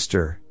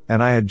 sister,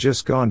 and I had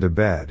just gone to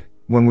bed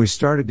when we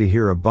started to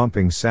hear a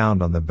bumping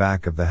sound on the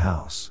back of the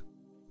house.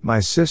 My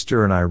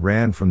sister and I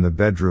ran from the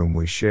bedroom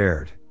we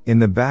shared, in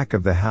the back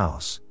of the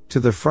house, to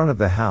the front of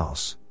the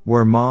house,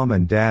 where Mom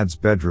and Dad's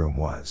bedroom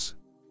was.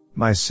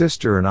 My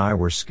sister and I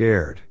were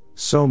scared,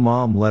 so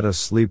Mom let us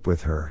sleep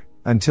with her,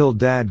 until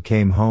Dad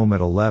came home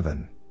at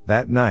 11,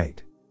 that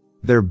night.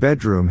 Their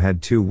bedroom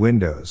had 2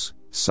 windows,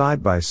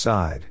 side by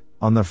side,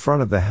 on the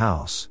front of the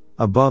house,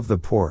 above the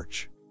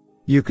porch.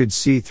 You could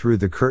see through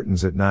the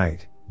curtains at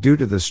night, due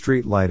to the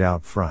street light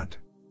out front.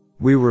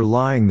 We were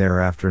lying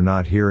there after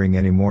not hearing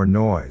any more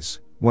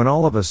noise, when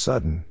all of a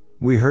sudden,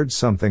 we heard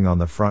something on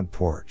the front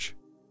porch.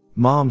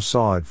 Mom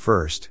saw it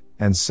first,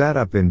 and sat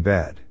up in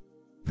bed.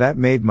 That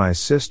made my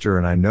sister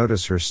and I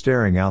notice her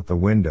staring out the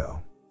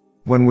window.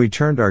 When we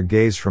turned our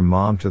gaze from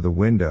Mom to the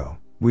window,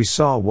 we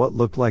saw what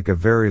looked like a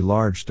very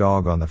large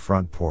dog on the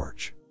front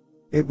porch.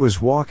 It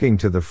was walking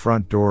to the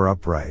front door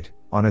upright,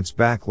 on its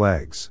back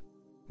legs.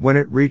 When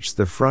it reached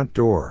the front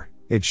door,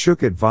 it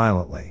shook it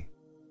violently.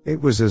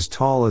 It was as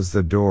tall as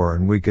the door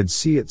and we could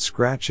see it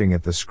scratching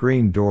at the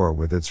screen door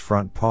with its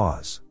front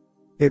paws.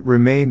 It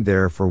remained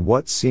there for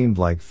what seemed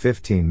like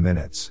 15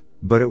 minutes,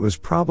 but it was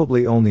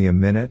probably only a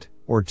minute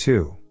or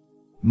 2.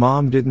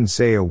 Mom didn't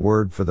say a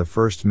word for the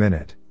first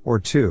minute or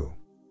 2.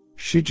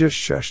 She just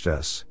shushed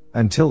us,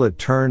 until it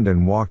turned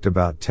and walked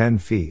about 10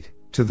 feet,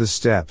 to the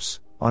steps,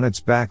 on its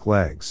back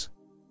legs.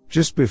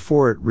 Just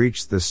before it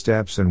reached the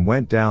steps and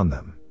went down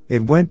them,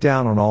 it went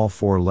down on all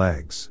 4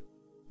 legs.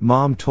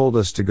 Mom told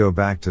us to go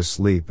back to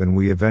sleep and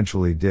we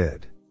eventually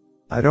did.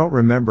 I don't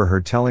remember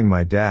her telling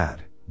my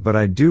dad, but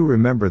I do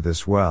remember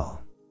this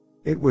well.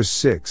 It was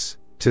 6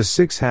 to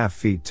 6.5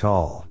 feet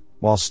tall,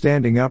 while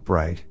standing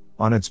upright,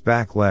 on its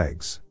back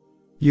legs.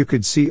 You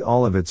could see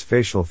all of its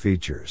facial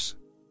features.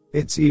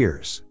 Its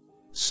ears,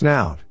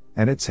 snout,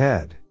 and its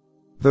head.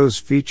 Those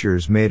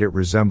features made it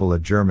resemble a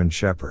German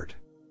Shepherd.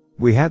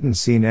 We hadn't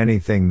seen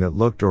anything that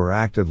looked or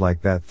acted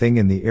like that thing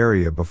in the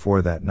area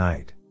before that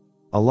night.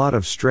 A lot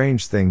of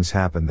strange things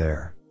happened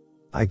there.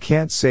 I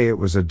can't say it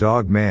was a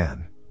dog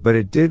man, but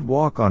it did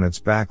walk on its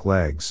back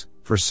legs,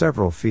 for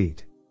several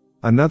feet.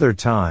 Another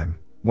time,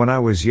 when I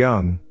was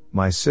young,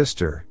 my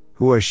sister,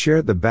 who I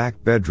shared the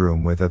back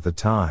bedroom with at the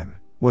time,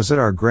 was at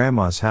our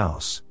grandma's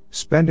house,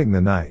 spending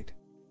the night.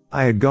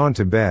 I had gone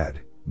to bed,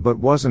 but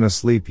wasn't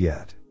asleep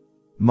yet.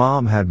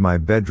 Mom had my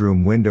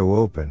bedroom window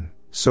open,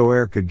 so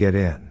air could get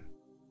in.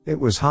 It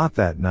was hot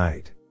that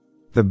night.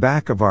 The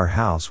back of our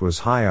house was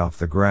high off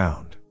the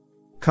ground.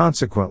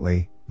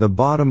 Consequently, the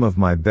bottom of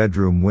my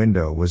bedroom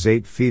window was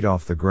 8 feet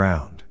off the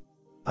ground.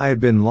 I had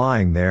been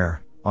lying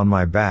there, on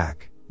my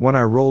back, when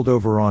I rolled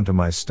over onto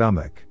my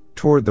stomach,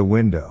 toward the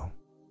window.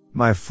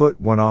 My foot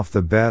went off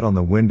the bed on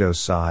the window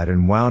side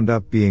and wound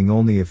up being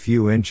only a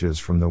few inches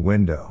from the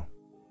window.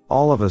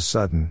 All of a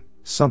sudden,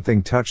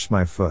 something touched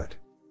my foot.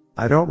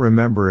 I don't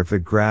remember if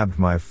it grabbed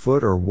my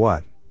foot or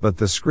what, but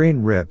the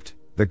screen ripped,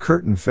 the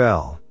curtain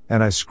fell,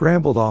 and I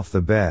scrambled off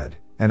the bed,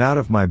 and out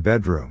of my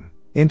bedroom,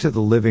 into the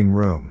living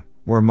room,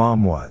 where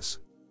Mom was.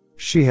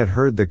 She had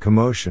heard the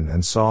commotion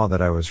and saw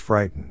that I was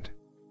frightened.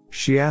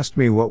 She asked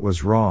me what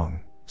was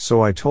wrong,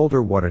 so I told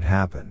her what had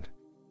happened.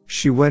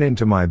 She went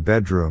into my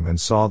bedroom and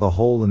saw the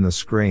hole in the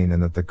screen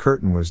and that the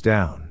curtain was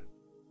down.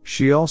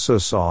 She also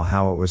saw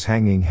how it was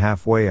hanging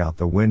halfway out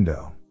the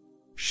window.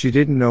 She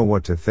didn't know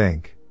what to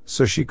think,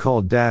 so she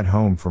called Dad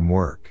home from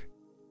work.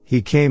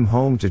 He came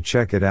home to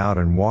check it out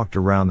and walked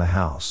around the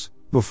house,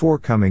 before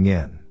coming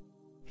in.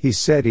 He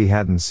said he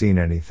hadn't seen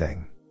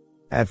anything.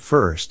 At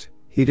first,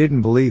 he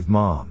didn't believe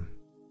Mom.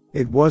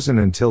 It wasn't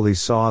until he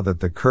saw that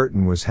the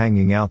curtain was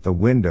hanging out the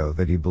window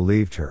that he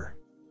believed her.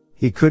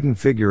 He couldn't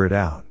figure it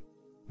out.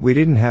 We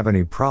didn't have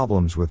any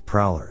problems with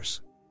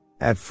prowlers.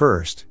 At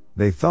first,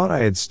 they thought I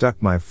had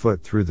stuck my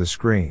foot through the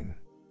screen.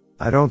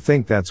 I don't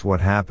think that's what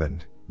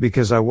happened,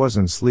 because I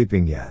wasn't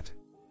sleeping yet.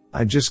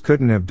 I just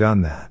couldn't have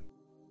done that.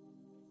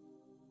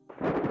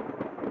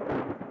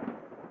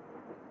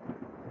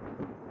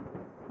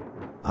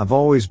 I've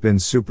always been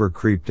super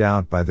creeped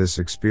out by this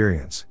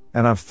experience,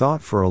 and I've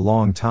thought for a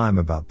long time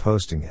about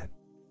posting it.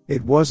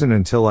 It wasn't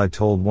until I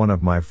told one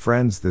of my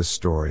friends this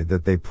story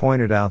that they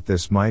pointed out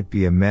this might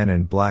be a Men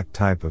in Black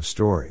type of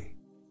story.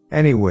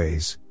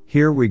 Anyways,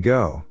 here we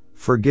go.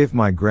 Forgive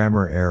my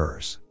grammar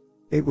errors.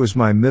 It was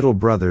my middle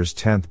brother's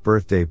 10th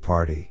birthday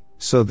party,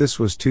 so this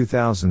was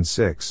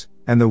 2006,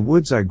 and the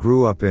woods I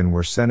grew up in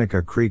were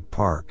Seneca Creek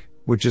Park,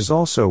 which is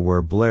also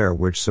where Blair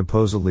Witch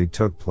supposedly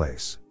took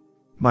place.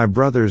 My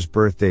brother's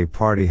birthday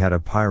party had a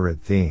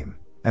pirate theme,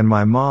 and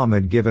my mom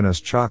had given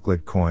us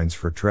chocolate coins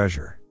for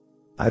treasure.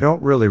 I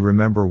don't really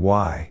remember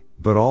why,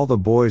 but all the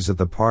boys at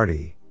the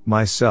party,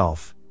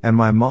 myself, and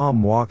my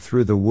mom walked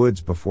through the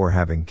woods before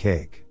having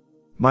cake.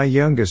 My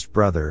youngest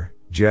brother,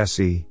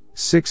 Jesse,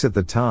 6 at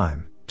the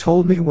time,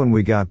 told me when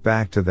we got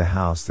back to the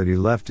house that he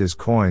left his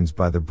coins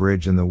by the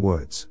bridge in the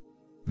woods.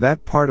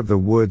 That part of the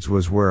woods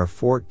was where a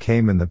fork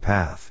came in the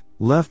path,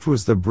 left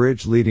was the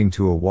bridge leading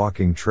to a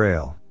walking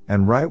trail,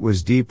 and right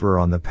was deeper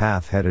on the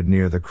path headed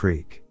near the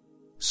creek.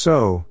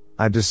 So,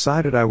 I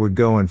decided I would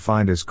go and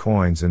find his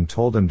coins and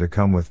told him to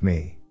come with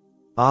me.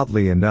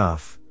 Oddly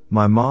enough,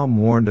 my mom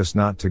warned us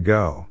not to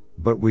go,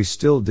 but we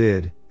still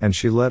did, and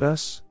she let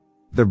us.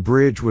 The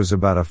bridge was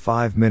about a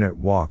 5-minute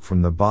walk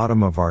from the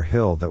bottom of our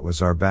hill that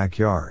was our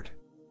backyard.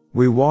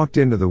 We walked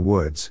into the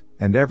woods,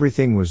 and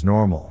everything was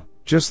normal,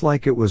 just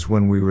like it was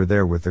when we were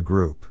there with the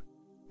group.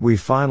 We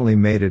finally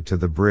made it to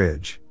the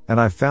bridge,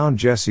 and I found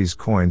Jesse's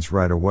coins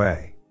right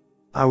away.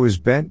 I was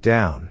bent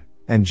down,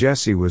 and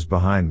Jesse was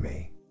behind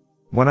me.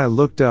 When I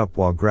looked up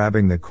while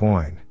grabbing the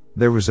coin,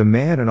 there was a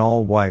man in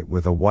all white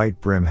with a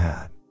white brim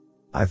hat.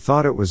 I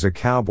thought it was a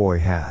cowboy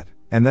hat,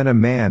 and then a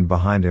man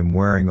behind him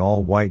wearing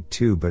all white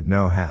too but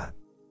no hat.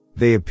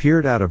 They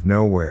appeared out of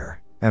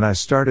nowhere, and I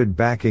started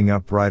backing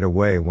up right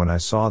away when I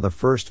saw the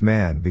first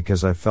man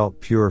because I felt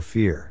pure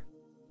fear.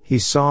 He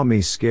saw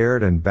me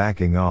scared and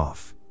backing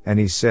off, and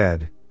he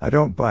said, "I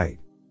don't bite."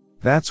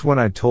 That's when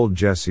I told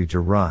Jesse to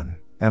run,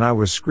 and I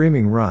was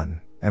screaming run,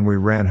 and we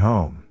ran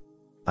home.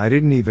 I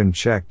didn't even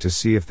check to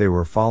see if they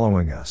were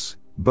following us,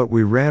 but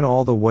we ran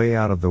all the way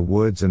out of the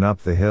woods and up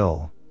the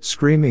hill,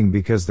 screaming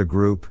because the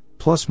group,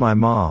 plus my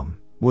mom,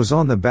 was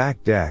on the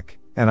back deck,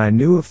 and I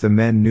knew if the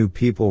men knew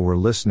people were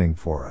listening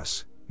for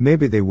us,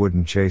 maybe they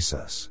wouldn't chase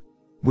us.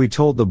 We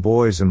told the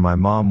boys and my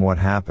mom what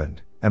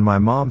happened, and my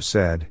mom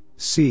said,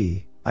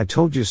 "See, I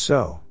told you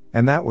so,"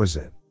 and that was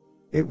it.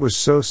 It was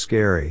so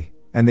scary,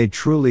 and they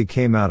truly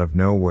came out of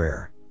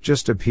nowhere,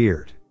 just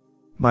appeared.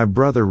 My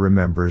brother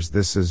remembers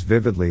this as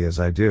vividly as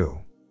I do.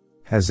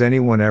 Has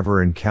anyone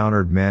ever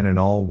encountered men in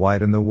all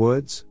white in the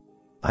woods?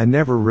 I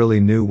never really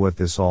knew what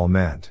this all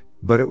meant,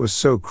 but it was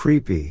so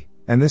creepy,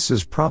 and this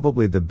is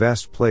probably the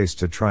best place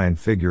to try and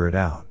figure it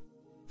out.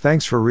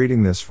 Thanks for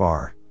reading this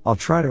far. I'll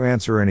try to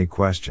answer any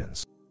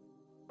questions.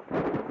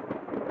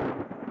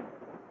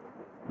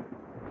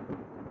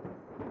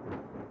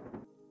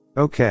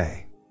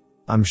 Okay.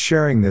 I'm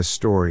sharing this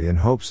story in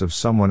hopes of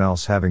someone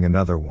else having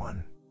another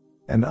one.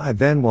 And I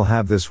then will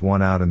have this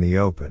one out in the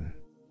open.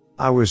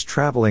 I was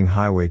traveling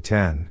Highway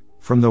 10,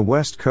 from the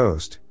west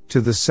coast,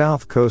 to the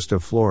south coast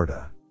of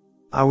Florida.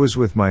 I was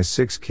with my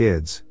 6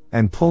 kids,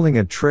 and pulling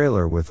a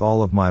trailer with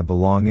all of my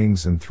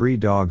belongings and 3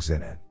 dogs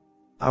in it.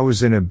 I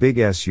was in a big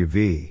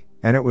SUV,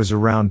 and it was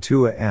around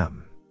 2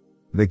 a.m.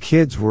 The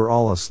kids were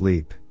all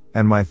asleep,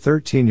 and my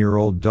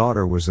 13-year-old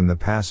daughter was in the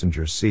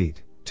passenger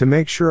seat, to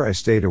make sure I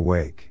stayed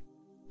awake.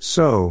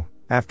 So,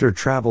 after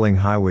traveling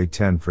Highway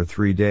 10 for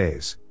 3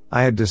 days,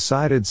 I had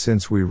decided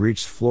since we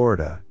reached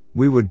Florida,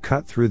 we would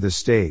cut through the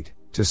state,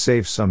 to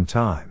save some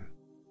time.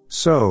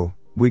 So,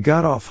 we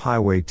got off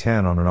Highway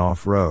 10 on an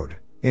off-road,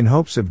 in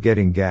hopes of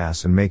getting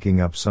gas and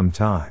making up some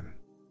time.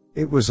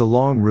 It was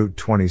along Route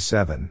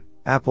 27,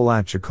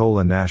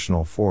 Apalachicola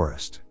National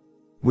Forest.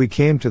 We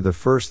came to the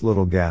first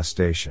little gas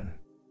station.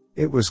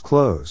 It was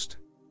closed.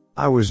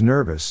 I was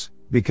nervous,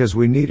 because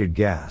we needed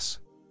gas.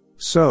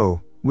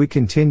 So, we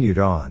continued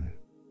on.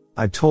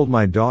 I told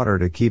my daughter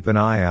to keep an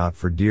eye out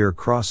for deer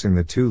crossing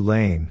the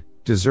 2-lane,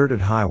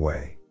 deserted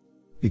highway.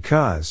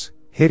 Because,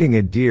 hitting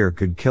a deer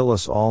could kill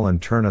us all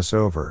and turn us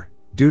over,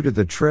 due to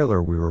the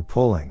trailer we were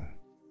pulling.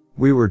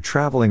 We were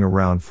traveling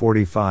around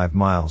 45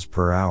 miles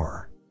per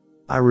hour.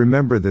 I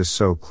remember this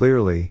so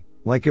clearly,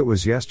 like it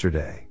was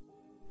yesterday.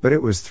 But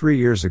it was 3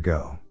 years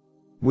ago.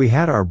 We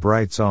had our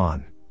brights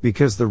on,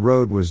 because the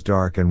road was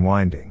dark and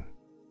winding.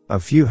 A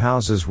few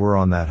houses were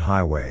on that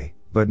highway,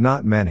 but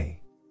not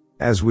many.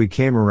 As we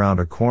came around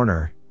a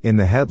corner, in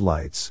the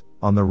headlights,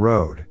 on the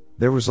road,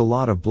 there was a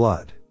lot of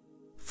blood.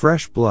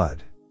 Fresh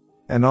blood.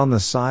 And on the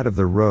side of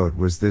the road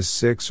was this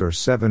 6 or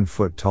 7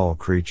 foot tall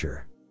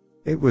creature.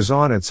 It was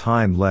on its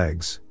hind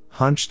legs,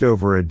 hunched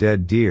over a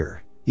dead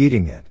deer,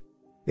 eating it.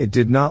 It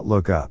did not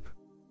look up.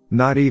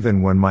 Not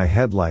even when my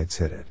headlights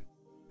hit it.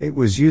 It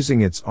was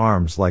using its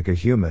arms like a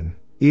human,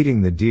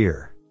 eating the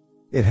deer.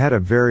 It had a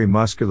very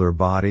muscular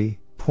body,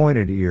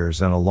 pointed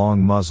ears and a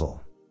long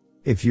muzzle.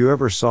 If you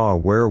ever saw a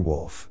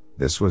werewolf,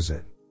 this was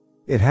it.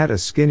 It had a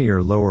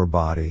skinnier lower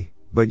body,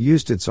 but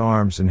used its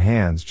arms and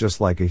hands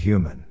just like a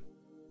human.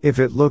 If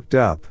it looked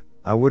up,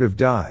 I would have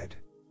died.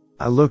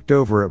 I looked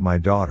over at my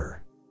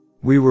daughter.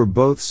 We were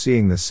both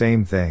seeing the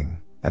same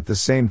thing, at the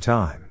same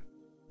time.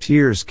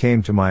 Tears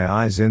came to my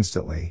eyes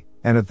instantly,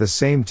 and at the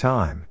same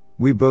time,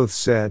 we both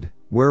said,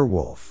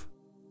 "Werewolf."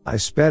 I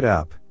sped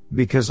up,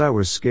 because I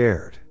was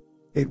scared.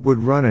 It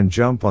would run and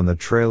jump on the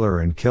trailer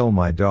and kill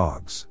my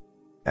dogs.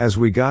 As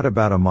we got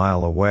about a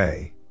mile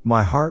away,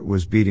 my heart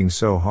was beating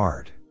so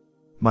hard.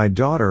 My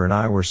daughter and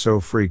I were so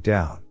freaked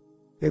out.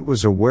 It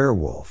was a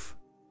werewolf.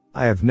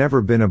 I have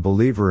never been a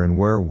believer in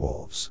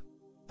werewolves.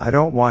 I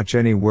don't watch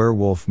any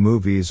werewolf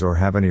movies or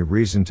have any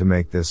reason to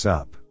make this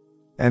up.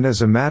 And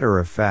as a matter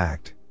of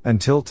fact,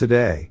 until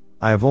today,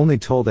 I have only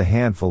told a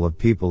handful of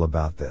people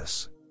about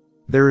this.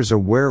 There is a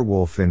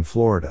werewolf in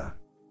Florida.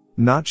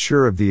 Not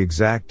sure of the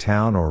exact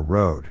town or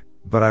road,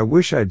 but I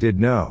wish I did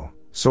know,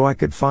 so I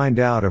could find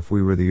out if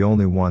we were the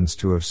only ones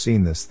to have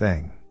seen this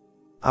thing.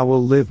 I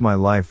will live my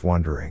life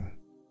wondering.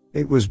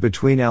 It was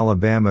between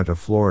Alabama to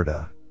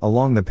Florida,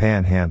 along the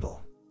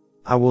Panhandle.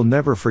 I will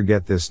never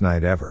forget this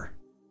night ever.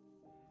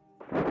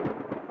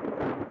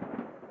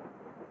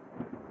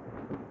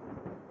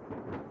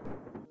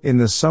 In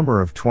the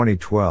summer of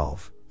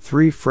 2012,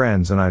 3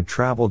 friends and I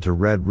traveled to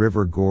Red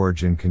River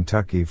Gorge in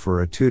Kentucky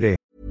for a 2-day.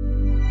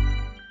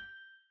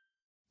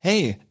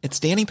 Hey, it's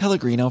Danny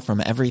Pellegrino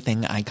from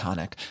Everything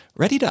Iconic.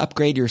 Ready to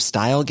upgrade your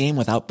style game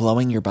without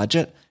blowing your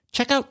budget?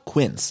 Check out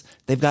Quince.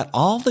 They've got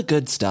all the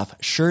good stuff,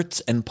 shirts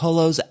and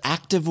polos,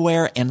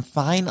 activewear, and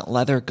fine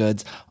leather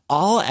goods,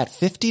 all at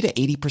 50 to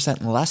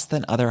 80% less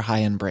than other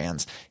high-end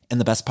brands. And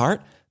the best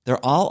part?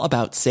 They're all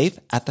about safe,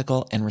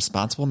 ethical, and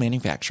responsible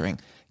manufacturing.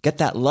 Get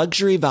that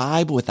luxury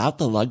vibe without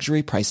the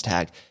luxury price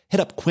tag. Hit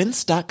up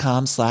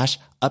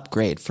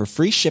quince.com/upgrade for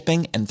free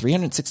shipping and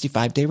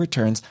 365-day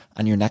returns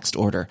on your next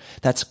order.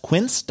 That's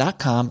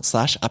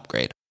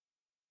quince.com/upgrade.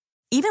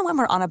 Even when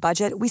we're on a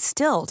budget, we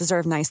still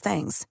deserve nice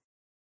things.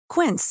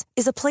 Quince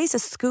is a place to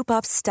scoop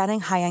up stunning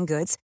high-end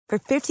goods for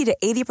 50 to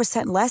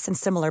 80% less than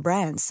similar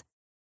brands.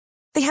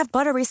 They have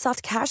buttery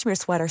soft cashmere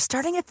sweaters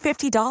starting at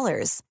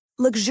 $50,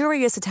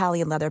 luxurious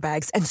Italian leather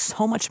bags, and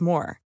so much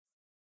more.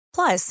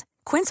 Plus,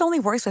 Quince only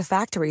works with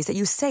factories that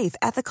use safe,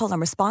 ethical, and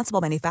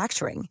responsible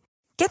manufacturing.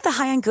 Get the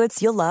high-end goods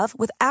you'll love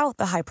without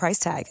the high price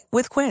tag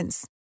with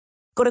Quince.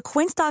 Go to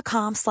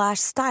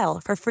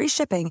quince.com/style for free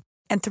shipping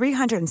and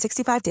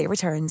 365-day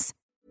returns.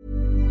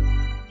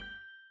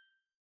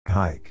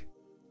 Hike.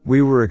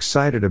 We were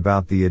excited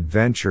about the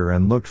adventure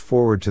and looked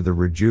forward to the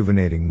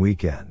rejuvenating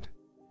weekend.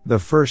 The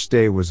first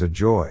day was a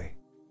joy.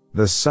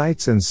 The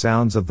sights and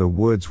sounds of the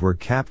woods were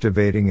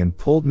captivating and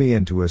pulled me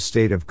into a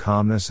state of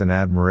calmness and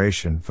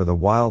admiration for the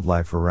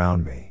wildlife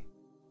around me.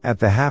 At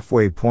the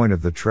halfway point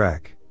of the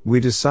trek, we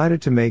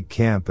decided to make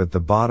camp at the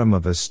bottom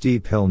of a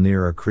steep hill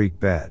near a creek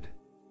bed.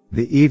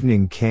 The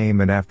evening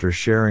came, and after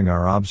sharing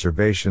our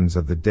observations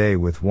of the day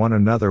with one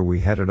another,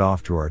 we headed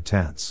off to our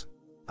tents.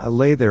 I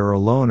lay there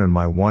alone in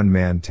my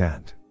one-man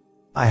tent.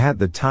 I had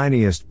the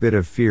tiniest bit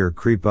of fear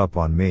creep up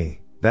on me,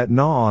 that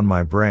gnaw on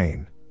my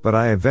brain, but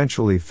I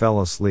eventually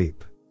fell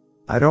asleep.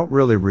 I don't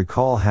really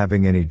recall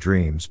having any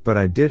dreams, but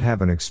I did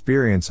have an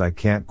experience I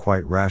can't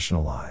quite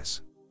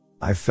rationalize.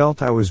 I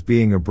felt I was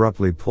being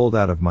abruptly pulled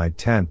out of my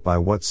tent by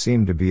what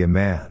seemed to be a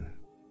man.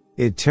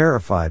 It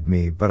terrified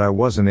me, but I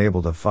wasn't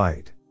able to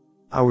fight.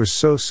 I was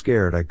so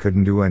scared I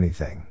couldn't do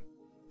anything.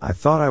 I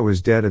thought I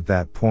was dead at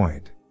that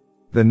point.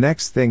 The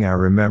next thing I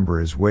remember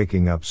is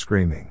waking up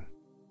screaming.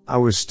 I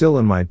was still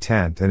in my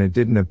tent and it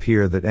didn't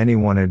appear that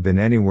anyone had been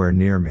anywhere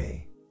near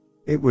me.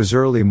 It was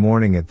early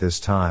morning at this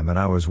time and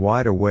I was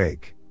wide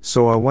awake,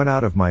 so I went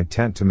out of my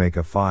tent to make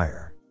a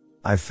fire.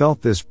 I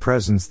felt this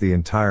presence the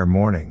entire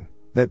morning,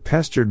 that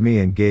pestered me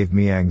and gave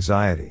me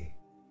anxiety.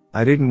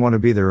 I didn't want to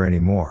be there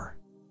anymore.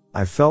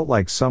 I felt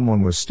like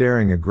someone was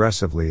staring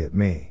aggressively at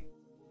me.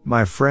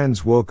 My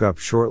friends woke up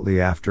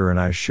shortly after and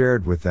I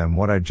shared with them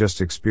what I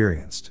just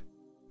experienced.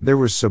 There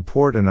was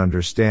support and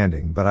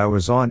understanding, but I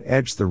was on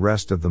edge the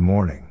rest of the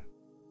morning.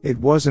 It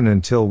wasn't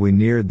until we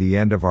neared the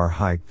end of our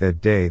hike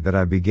that day that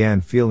I began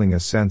feeling a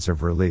sense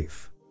of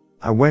relief.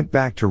 I went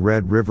back to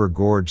Red River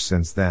Gorge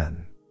since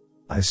then.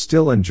 I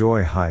still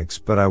enjoy hikes,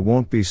 but I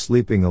won't be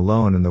sleeping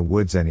alone in the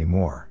woods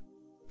anymore.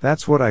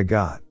 That's what I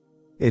got.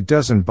 It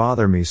doesn't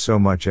bother me so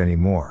much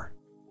anymore.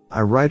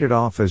 I write it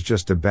off as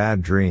just a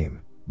bad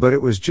dream, but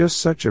it was just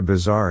such a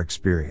bizarre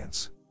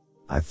experience.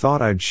 I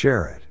thought I'd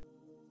share it.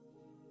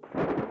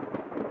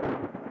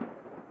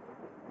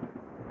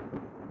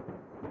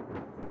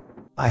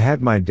 I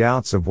had my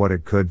doubts of what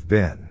it could have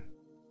been.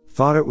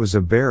 Thought it was a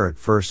bear at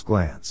first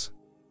glance.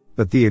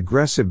 But the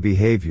aggressive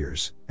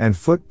behaviors and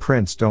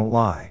footprints don't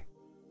lie.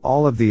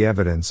 All of the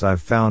evidence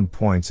I've found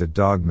points at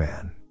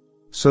Dogman.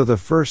 So the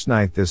first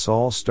night this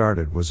all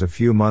started was a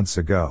few months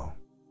ago.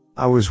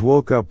 I was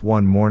woke up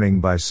one morning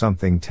by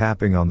something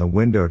tapping on the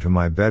window to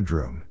my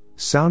bedroom.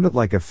 Sounded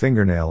like a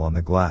fingernail on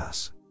the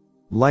glass.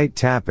 Light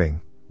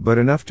tapping, but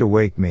enough to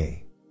wake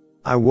me.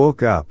 I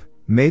woke up,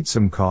 made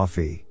some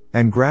coffee,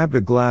 and grabbed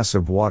a glass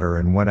of water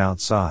and went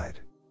outside.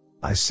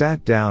 I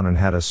sat down and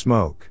had a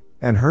smoke,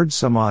 and heard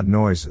some odd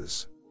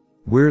noises.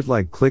 Weird,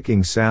 like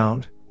clicking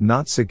sound,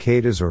 not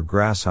cicadas or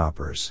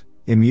grasshoppers,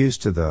 I'm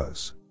used to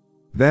those.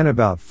 Then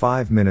about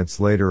 5 minutes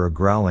later a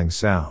growling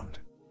sound.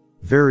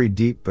 Very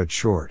deep but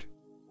short.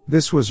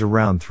 This was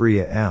around 3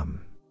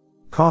 a.m.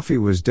 Coffee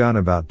was done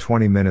about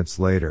 20 minutes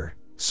later,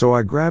 so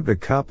I grabbed a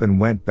cup and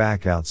went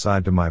back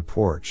outside to my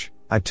porch.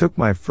 I took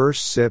my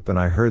first sip and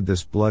I heard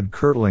this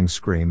blood-curdling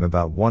scream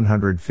about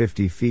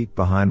 150 feet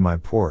behind my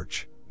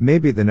porch,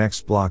 maybe the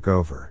next block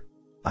over.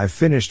 I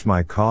finished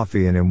my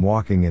coffee and am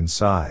walking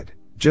inside.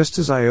 Just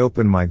as I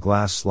open my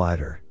glass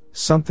slider,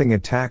 something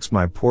attacks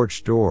my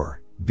porch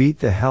door, beat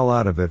the hell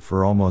out of it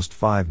for almost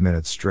 5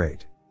 minutes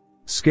straight.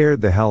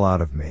 Scared the hell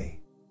out of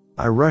me.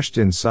 I rushed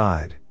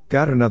inside,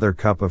 got another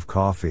cup of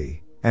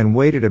coffee, and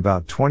waited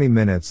about 20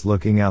 minutes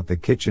looking out the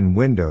kitchen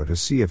window to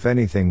see if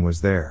anything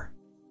was there.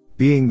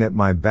 Being that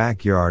my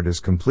backyard is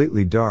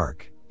completely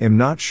dark, I'm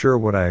not sure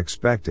what I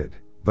expected,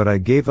 but I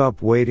gave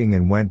up waiting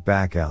and went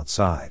back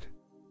outside.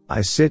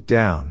 I sit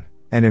down,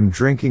 and am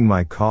drinking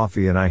my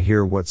coffee and I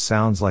hear what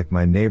sounds like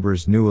my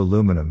neighbor's new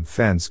aluminum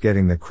fence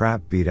getting the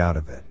crap beat out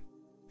of it.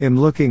 I'm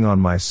looking on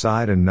my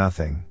side and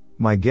nothing.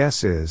 My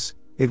guess is,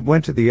 it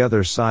went to the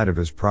other side of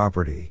his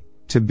property,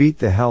 to beat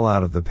the hell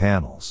out of the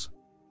panels.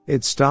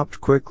 It stopped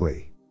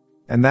quickly.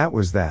 And that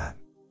was that.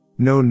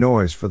 No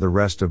noise for the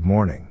rest of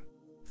morning.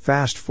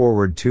 Fast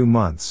forward 2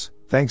 months,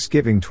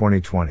 Thanksgiving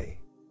 2020.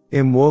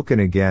 I'm woken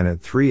again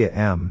at 3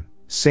 a.m.,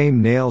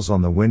 same nails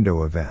on the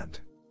window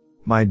event.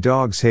 My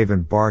dogs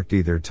haven't barked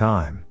either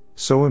time,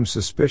 so I'm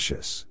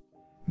suspicious.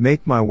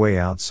 Make my way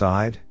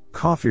outside,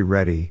 coffee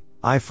ready,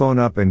 iPhone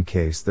up in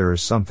case there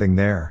is something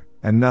there,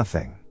 and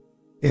nothing.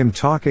 I'm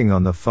talking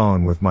on the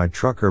phone with my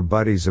trucker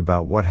buddies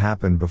about what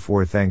happened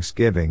before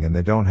Thanksgiving and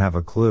they don't have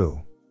a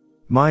clue.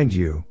 Mind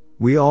you,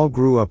 we all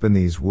grew up in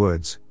these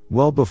woods,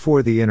 well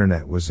before the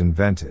internet was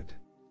invented.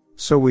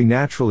 So we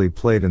naturally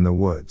played in the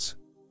woods.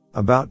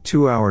 About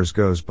 2 hours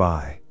goes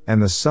by,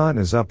 and the sun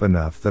is up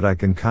enough that I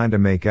can kinda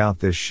make out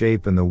this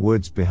shape in the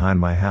woods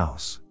behind my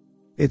house.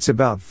 It's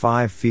about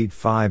 5 feet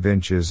 5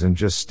 inches and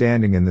just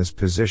standing in this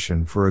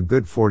position for a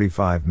good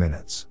 45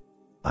 minutes.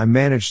 I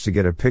managed to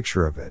get a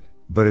picture of it,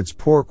 but it's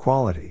poor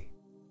quality.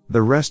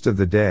 The rest of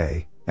the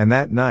day, and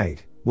that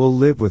night, will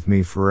live with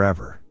me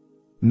forever.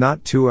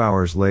 Not 2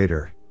 hours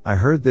later, I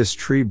heard this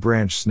tree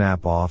branch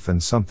snap off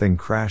and something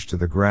crashed to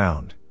the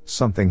ground,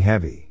 something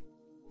heavy.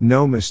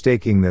 No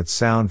mistaking that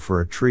sound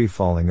for a tree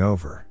falling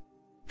over.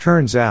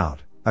 Turns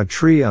out, a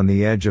tree on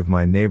the edge of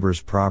my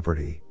neighbor's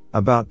property,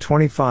 about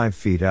 25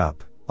 feet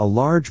up, a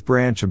large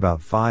branch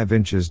about 5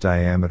 inches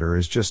diameter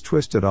is just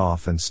twisted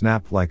off and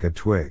snapped like a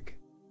twig.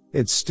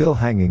 It's still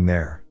hanging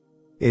there.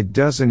 It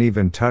doesn't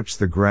even touch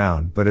the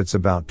ground, but it's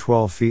about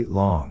 12 feet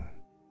long.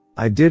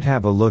 I did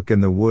have a look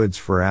in the woods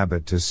for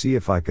Abbott to see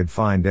if I could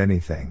find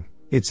anything.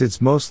 It's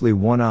mostly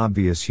one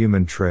obvious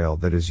human trail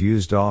that is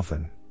used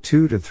often,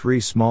 2 to 3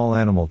 small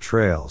animal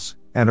trails,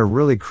 and a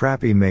really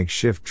crappy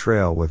makeshift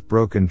trail with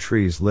broken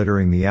trees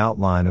littering the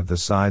outline of the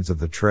sides of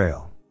the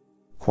trail.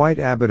 Quite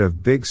a bit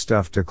of big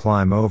stuff to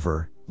climb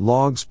over,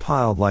 logs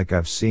piled like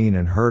I've seen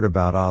and heard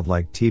about odd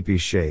like teepee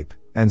shape,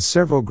 and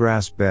several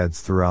grass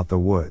beds throughout the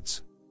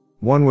woods.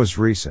 One was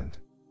recent.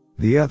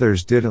 The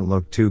others didn't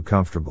look too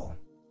comfortable.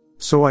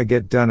 So I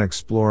get done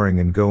exploring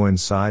and go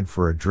inside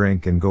for a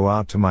drink and go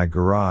out to my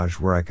garage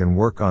where I can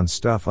work on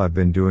stuff I've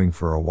been doing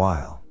for a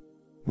while.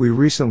 We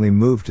recently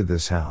moved to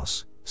this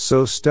house,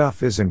 so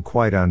stuff isn't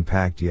quite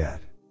unpacked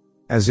yet.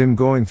 As I'm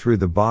going through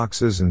the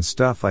boxes and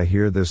stuff, I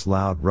hear this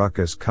loud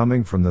ruckus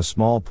coming from the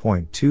small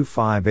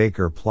 0.25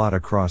 acre plot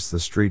across the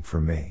street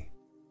from me.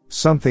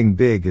 Something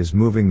big is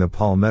moving the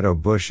palmetto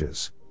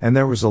bushes, and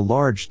there was a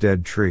large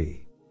dead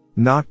tree.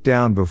 Knocked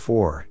down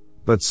before,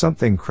 but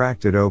something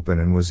cracked it open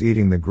and was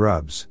eating the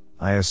grubs,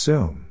 I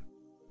assume.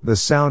 The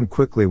sound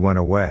quickly went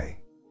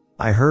away.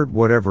 I heard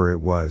whatever it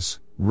was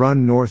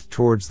run north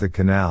towards the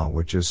canal,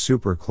 which is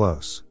super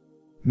close.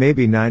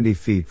 Maybe 90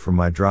 feet from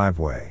my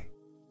driveway.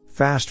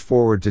 Fast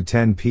forward to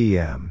 10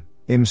 p.m.,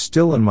 I'm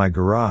still in my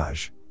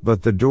garage,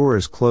 but the door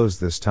is closed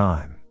this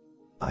time.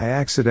 I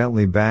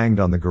accidentally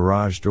banged on the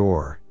garage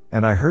door,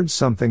 and I heard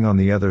something on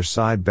the other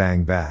side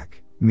bang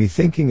back, me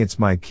thinking it's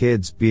my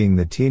kids being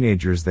the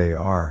teenagers they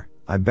are.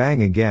 I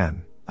bang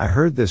again. I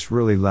heard this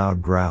really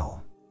loud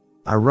growl.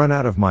 I run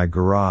out of my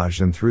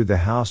garage and through the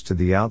house to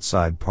the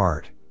outside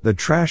part. The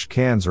trash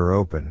cans are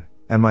open,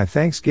 and my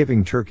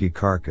Thanksgiving turkey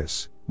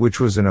carcass, which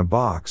was in a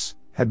box,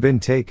 had been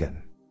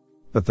taken.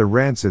 But the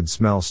rancid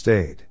smell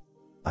stayed.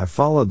 I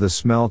followed the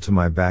smell to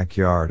my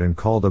backyard and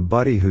called a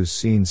buddy who's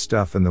seen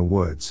stuff in the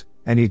woods,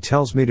 and he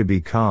tells me to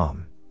be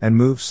calm and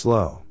move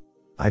slow.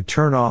 I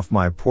turn off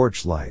my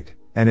porch light,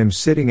 and am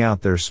sitting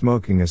out there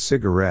smoking a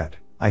cigarette.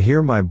 I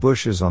hear my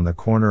bushes on the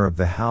corner of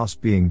the house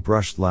being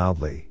brushed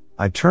loudly.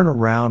 I turn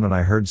around and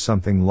I heard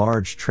something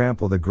large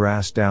trample the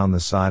grass down the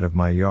side of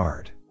my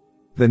yard.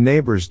 The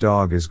neighbor's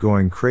dog is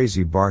going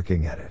crazy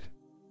barking at it.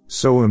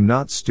 So I'm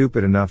not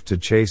stupid enough to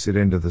chase it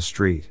into the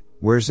street.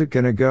 Where's it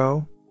gonna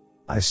go?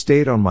 I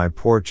stayed on my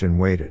porch and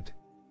waited.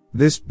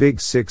 This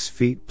big 6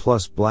 feet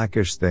plus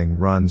blackish thing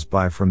runs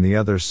by from the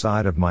other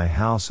side of my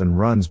house and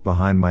runs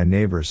behind my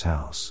neighbor's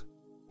house.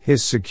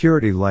 His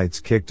security lights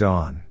kicked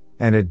on,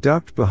 and it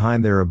ducked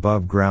behind their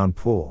above ground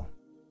pool.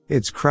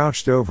 It's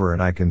crouched over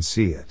and I can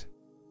see it.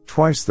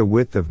 Twice the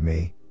width of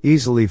me,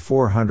 easily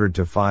 400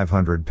 to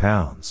 500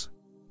 pounds.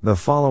 The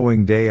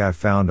following day I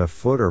found a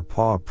foot or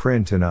paw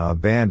print in an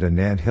abandoned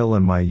anthill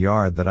in my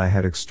yard that I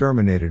had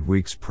exterminated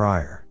weeks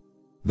prior.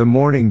 The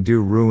morning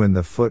dew ruined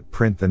the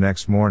footprint the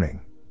next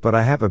morning, but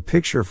I have a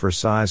picture for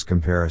size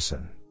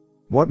comparison.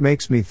 What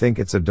makes me think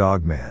it's a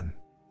dogman?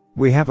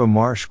 We have a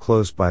marsh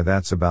close by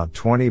that's about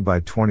 20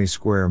 by 20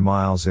 square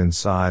miles in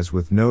size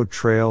with no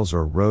trails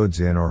or roads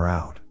in or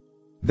out.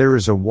 There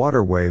is a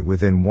waterway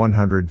within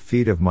 100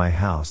 feet of my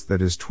house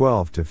that is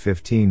 12 to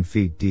 15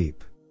 feet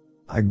deep.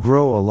 I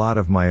grow a lot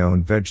of my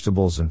own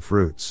vegetables and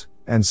fruits,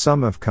 and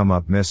some have come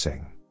up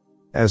missing.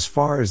 As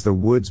far as the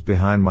woods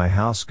behind my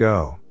house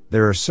go,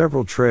 there are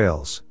several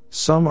trails.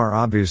 Some are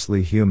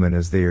obviously human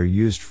as they are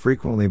used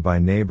frequently by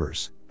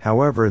neighbors.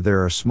 However,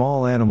 there are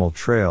small animal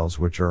trails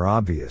which are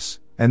obvious.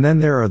 And then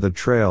there are the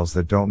trails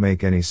that don't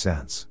make any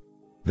sense.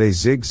 They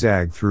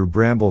zigzag through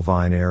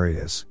bramblevine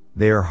areas.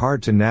 They are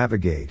hard to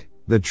navigate.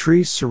 The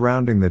trees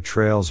surrounding the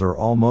trails are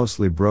all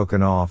mostly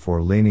broken off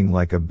or leaning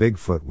like a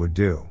Bigfoot would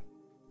do.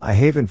 I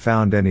haven't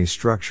found any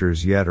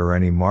structures yet or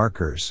any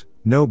markers,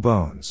 no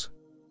bones.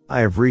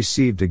 I have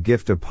received a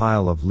gift, a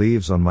pile of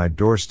leaves on my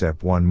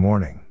doorstep one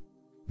morning.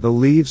 The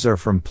leaves are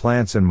from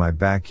plants in my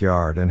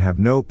backyard and have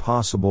no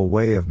possible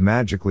way of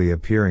magically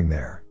appearing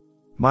there.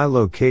 My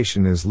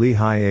location is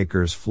Lehigh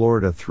Acres,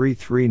 Florida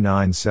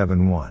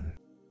 33971.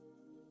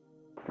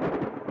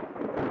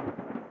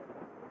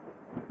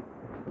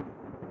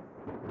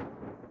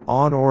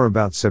 On or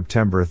about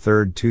September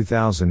 3,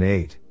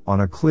 2008,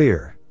 on a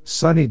clear,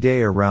 sunny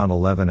day around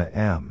 11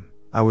 a.m.,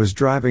 I was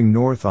driving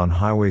north on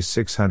Highway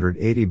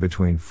 680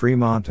 between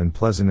Fremont and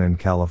Pleasanton,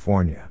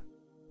 California.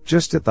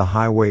 Just at the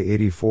Highway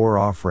 84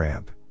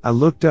 off-ramp, I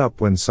looked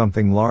up when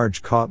something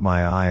large caught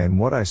my eye, and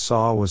what I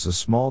saw was a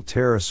small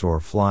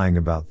pterosaur flying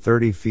about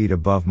 30 feet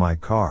above my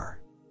car.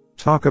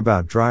 Talk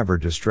about driver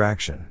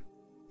distraction.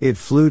 It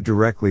flew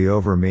directly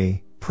over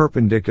me,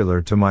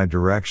 perpendicular to my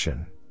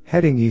direction,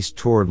 heading east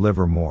toward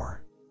Livermore.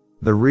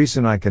 The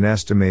reason I can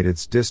estimate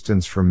its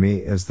distance from me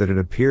is that it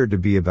appeared to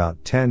be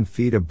about 10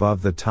 feet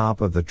above the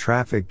top of the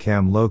traffic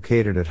cam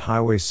located at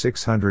Highway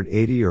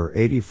 680 or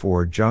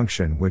 84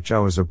 junction, which I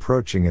was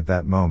approaching at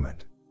that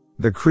moment.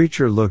 The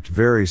creature looked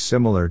very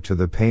similar to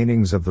the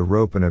paintings of the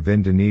Ropan of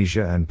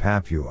Indonesia and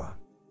Papua.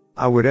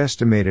 I would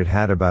estimate it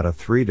had about a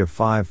 3 to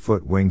 5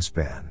 foot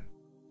wingspan.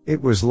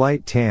 It was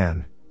light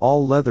tan,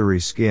 all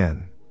leathery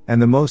skin,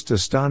 and the most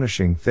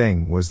astonishing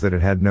thing was that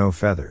it had no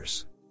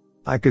feathers.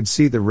 I could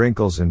see the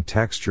wrinkles and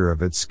texture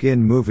of its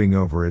skin moving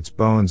over its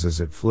bones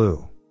as it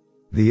flew.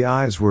 The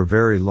eyes were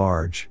very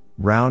large,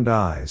 round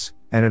eyes,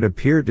 and it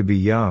appeared to be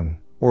young,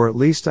 or at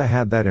least I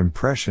had that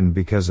impression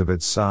because of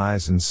its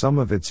size, and some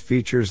of its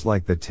features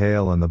like the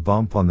tail and the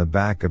bump on the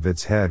back of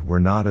its head were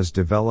not as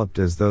developed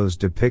as those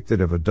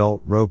depicted of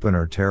adult Ropan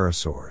or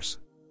pterosaurs.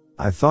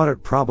 I thought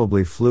it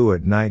probably flew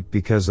at night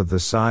because of the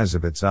size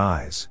of its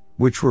eyes,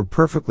 which were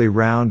perfectly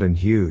round and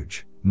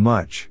huge,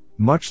 much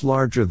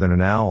larger than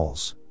an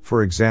owl's,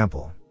 for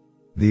example.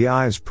 The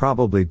eyes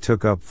probably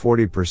took up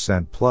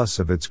 40% plus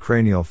of its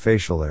cranial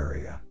facial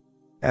area.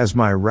 As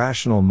my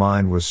rational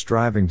mind was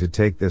striving to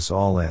take this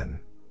all in,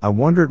 I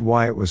wondered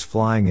why it was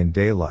flying in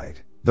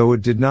daylight, though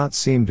it did not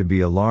seem to be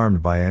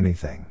alarmed by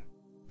anything.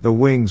 The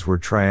wings were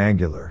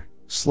triangular,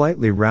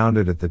 slightly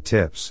rounded at the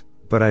tips,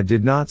 but I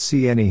did not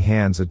see any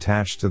hands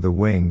attached to the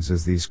wings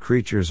as these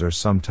creatures are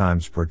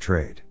sometimes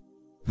portrayed.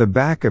 The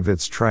back of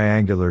its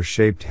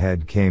triangular-shaped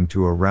head came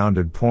to a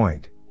rounded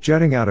point,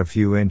 jutting out a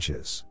few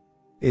inches.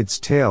 Its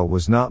tail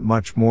was not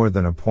much more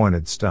than a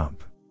pointed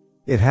stump.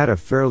 It had a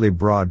fairly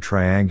broad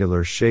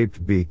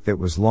triangular-shaped beak that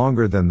was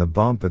longer than the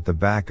bump at the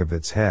back of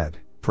its head,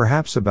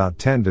 perhaps about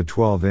 10 to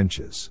 12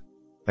 inches.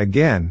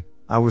 Again,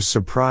 I was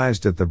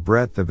surprised at the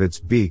breadth of its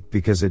beak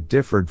because it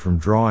differed from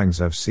drawings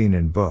I've seen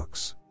in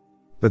books.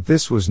 But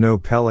this was no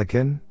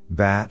pelican,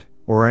 bat,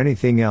 or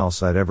anything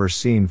else I'd ever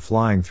seen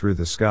flying through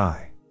the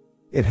sky.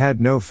 It had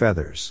no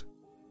feathers.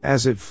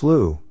 As it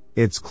flew,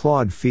 its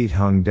clawed feet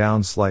hung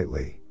down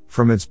slightly,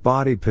 from its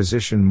body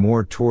positioned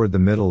more toward the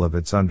middle of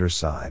its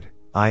underside,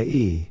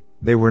 i.e.,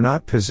 they were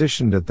not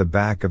positioned at the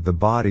back of the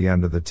body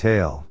under the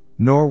tail,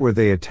 nor were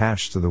they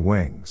attached to the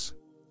wings.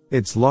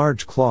 Its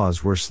large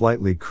claws were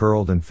slightly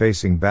curled and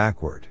facing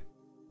backward.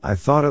 I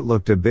thought it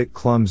looked a bit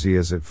clumsy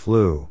as it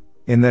flew,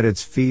 in that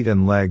its feet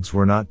and legs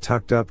were not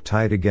tucked up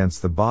tight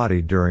against the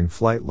body during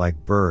flight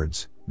like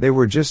birds, they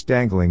were just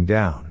dangling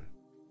down.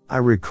 I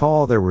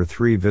recall there were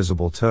 3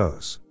 visible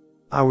toes.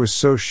 I was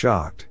so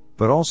shocked,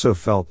 but also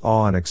felt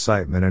awe and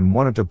excitement and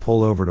wanted to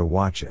pull over to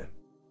watch it.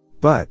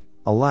 But,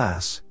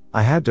 alas,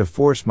 I had to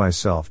force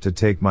myself to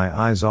take my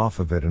eyes off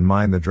of it and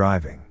mind the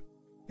driving.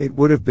 It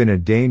would have been a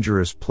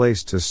dangerous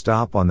place to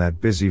stop on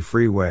that busy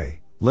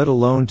freeway, let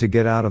alone to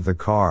get out of the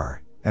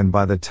car, and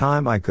by the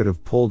time I could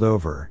have pulled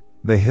over,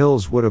 the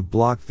hills would have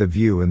blocked the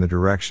view in the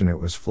direction it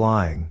was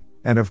flying,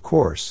 and of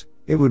course,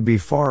 it would be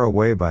far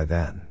away by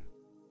then.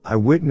 I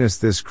witnessed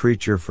this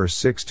creature for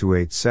 6 to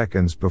 8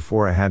 seconds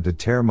before I had to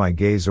tear my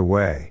gaze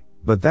away,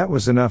 but that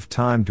was enough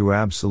time to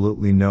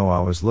absolutely know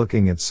I was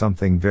looking at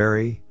something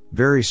very,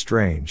 very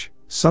strange,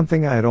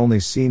 something I had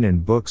only seen in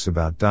books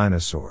about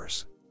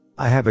dinosaurs.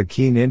 I have a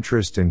keen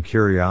interest and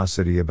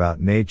curiosity about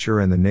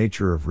nature and the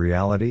nature of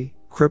reality,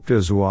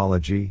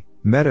 cryptozoology,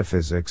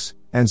 metaphysics,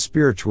 and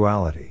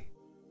spirituality.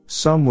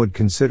 Some would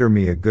consider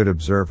me a good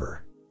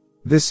observer.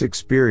 This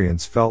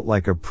experience felt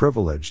like a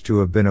privilege to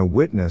have been a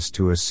witness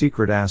to a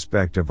secret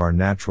aspect of our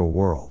natural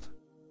world.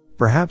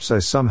 Perhaps I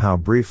somehow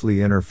briefly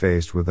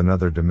interfaced with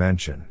another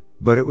dimension,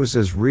 but it was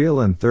as real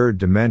and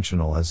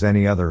third-dimensional as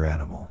any other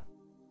animal.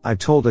 I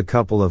told a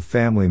couple of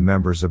family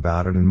members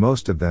about it and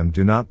most of them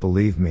do not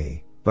believe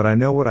me, but I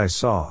know what I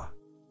saw.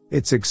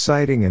 It's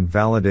exciting and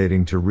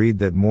validating to read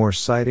that more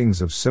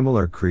sightings of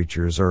similar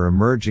creatures are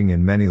emerging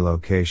in many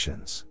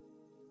locations.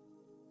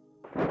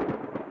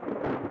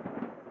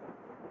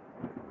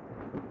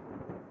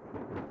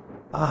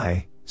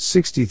 I,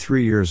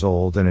 63 years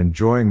old and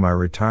enjoying my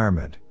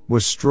retirement,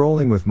 was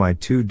strolling with my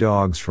 2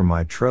 dogs from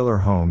my trailer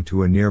home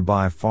to a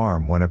nearby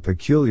farm when a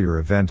peculiar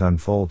event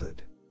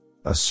unfolded.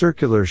 A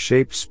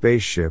circular-shaped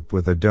spaceship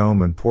with a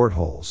dome and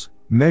portholes,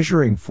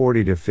 measuring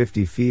 40 to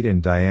 50 feet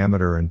in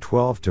diameter and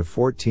 12 to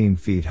 14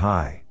 feet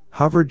high,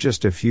 hovered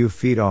just a few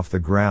feet off the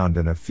ground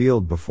in a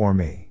field before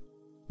me.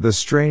 The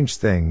strange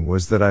thing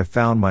was that I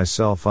found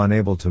myself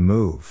unable to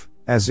move,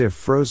 as if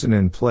frozen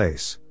in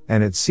place,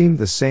 and it seemed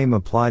the same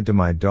applied to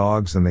my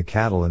dogs and the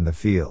cattle in the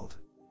field.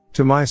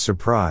 To my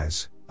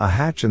surprise, a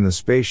hatch in the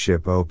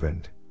spaceship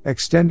opened,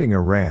 extending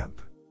a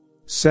ramp.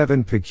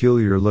 7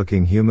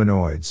 peculiar-looking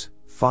humanoids,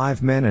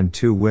 5 men and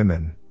 2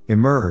 women,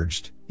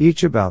 emerged,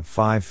 each about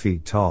 5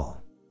 feet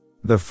tall.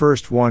 The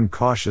first one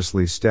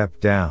cautiously stepped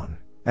down,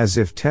 as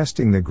if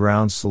testing the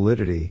ground's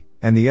solidity,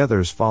 and the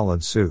others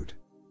followed suit.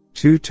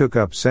 2 took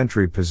up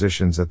sentry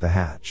positions at the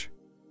hatch.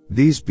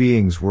 These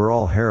beings were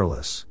all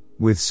hairless,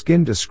 with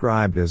skin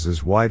described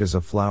as white as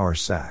a flour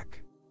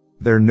sack.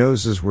 Their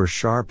noses were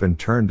sharp and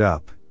turned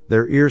up,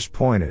 their ears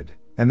pointed,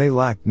 and they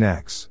lacked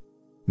necks.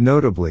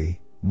 Notably,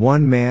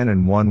 1 man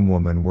and 1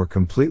 woman were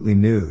completely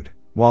nude,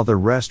 while the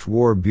rest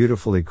wore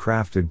beautifully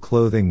crafted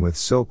clothing with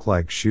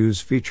silk-like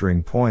shoes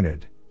featuring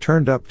pointed,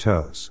 turned-up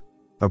toes.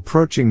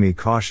 Approaching me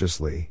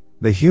cautiously,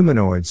 the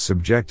humanoids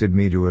subjected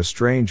me to a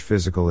strange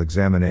physical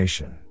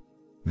examination.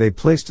 They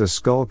placed a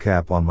skull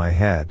cap on my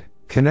head,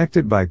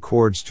 connected by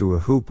cords to a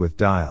hoop with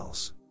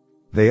dials.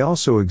 They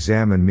also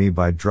examined me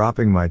by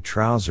dropping my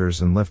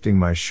trousers and lifting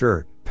my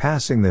shirt,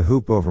 passing the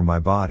hoop over my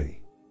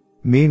body.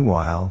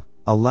 Meanwhile,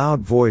 a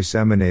loud voice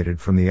emanated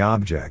from the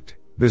object,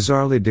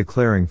 bizarrely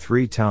declaring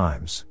 3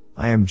 times,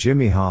 "I am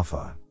Jimmy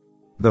Hoffa."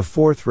 The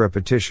 4th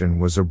repetition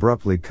was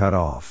abruptly cut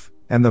off,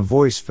 and the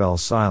voice fell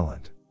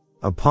silent.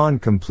 Upon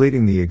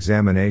completing the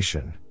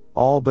examination,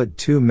 all but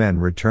 2 men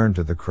returned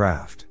to the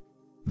craft.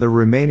 The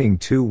remaining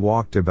 2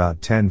 walked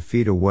about 10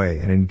 feet away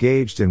and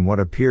engaged in what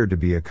appeared to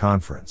be a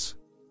conference.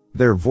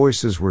 Their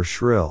voices were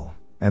shrill,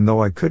 and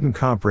though I couldn't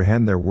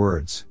comprehend their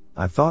words,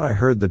 I thought I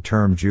heard the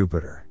term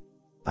Jupiter.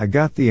 I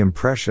got the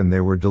impression they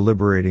were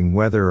deliberating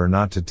whether or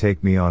not to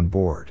take me on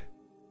board.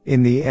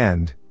 In the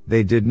end,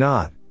 they did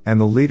not,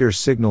 and the leader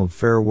signaled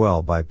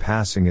farewell by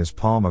passing his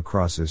palm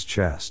across his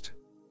chest.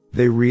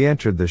 They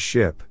re-entered the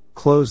ship,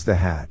 closed the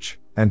hatch,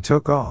 and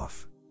took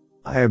off.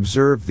 I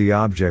observed the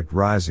object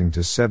rising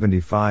to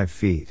 75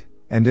 feet,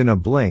 and in a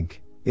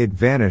blink, it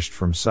vanished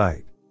from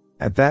sight.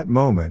 At that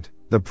moment,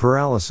 the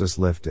paralysis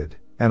lifted,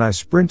 and I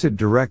sprinted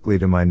directly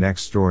to my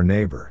next-door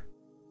neighbor.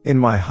 In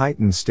my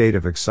heightened state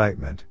of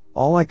excitement,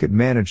 all I could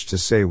manage to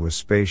say was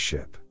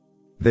spaceship.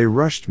 They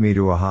rushed me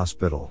to a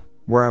hospital,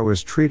 where I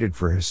was treated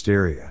for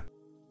hysteria.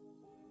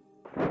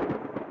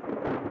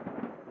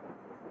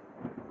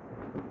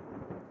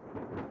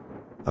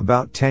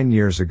 About 10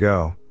 years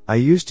ago, I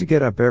used to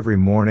get up every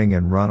morning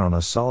and run on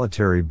a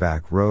solitary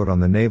back road on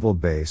the naval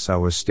base I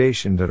was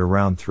stationed at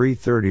around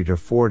 3:30 to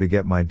 4 to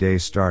get my day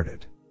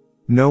started.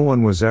 No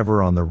one was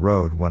ever on the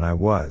road when I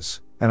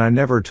was, and I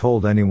never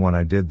told anyone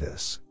I did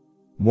this.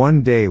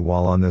 One day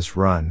while on this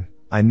run,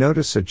 I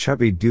notice a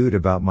chubby dude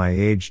about my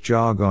age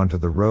jog onto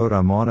the road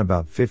I'm on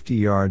about 50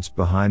 yards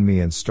behind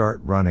me and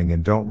start running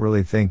and don't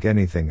really think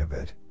anything of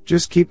it.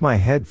 Just keep my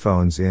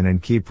headphones in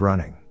and keep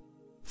running.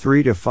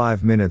 3 to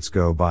 5 minutes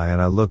go by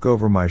and I look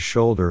over my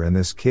shoulder and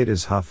this kid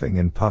is huffing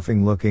and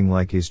puffing looking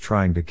like he's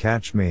trying to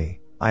catch me.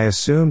 I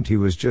assumed he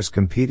was just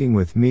competing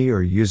with me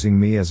or using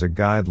me as a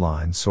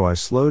guideline, so I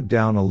slowed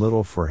down a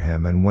little for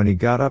him, and when he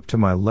got up to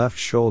my left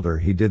shoulder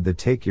he did the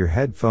take your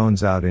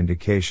headphones out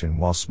indication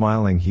while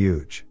smiling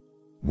huge.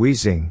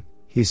 Wheezing,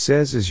 he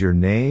says, "Is your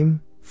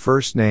name,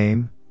 first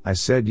name?" I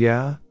said,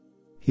 "Yeah."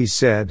 He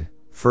said,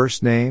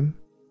 "First name?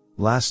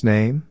 Last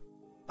name?"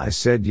 I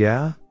said,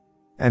 "Yeah."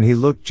 And he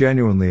looked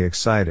genuinely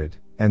excited,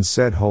 and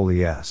said, "Holy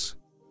yes.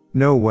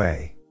 No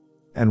way."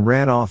 And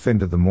ran off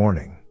into the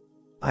morning.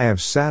 I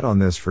have sat on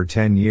this for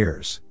 10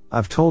 years,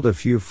 I've told a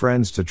few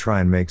friends to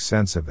try and make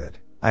sense of it.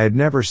 I had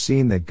never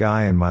seen that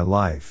guy in my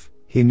life,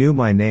 he knew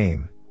my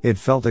name, it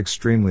felt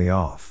extremely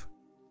off.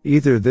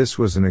 Either this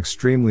was an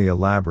extremely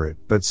elaborate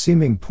but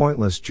seeming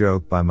pointless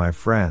joke by my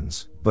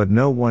friends, but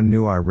no one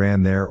knew I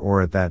ran there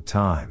or at that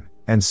time,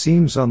 and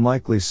seems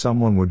unlikely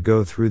someone would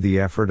go through the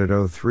effort at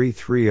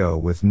 0330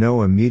 with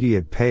no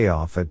immediate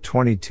payoff at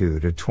 22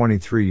 to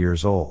 23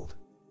 years old.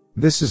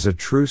 This is a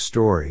true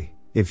story.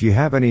 If you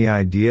have any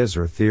ideas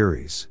or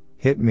theories,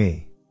 hit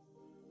me.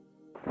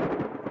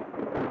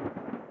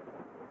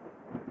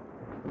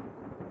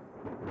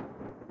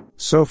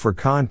 So for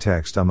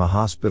context, I'm a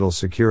hospital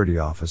security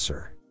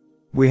officer.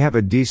 We have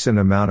a decent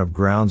amount of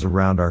grounds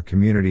around our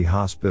community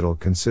hospital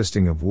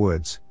consisting of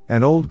woods,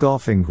 and old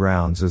golfing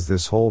grounds, as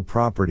this whole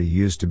property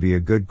used to be a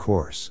good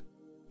course,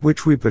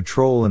 which we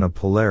patrol in a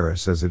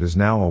Polaris as it is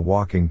now a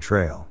walking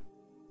trail.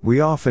 We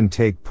often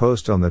take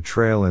post on the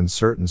trail in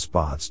certain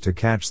spots to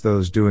catch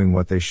those doing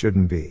what they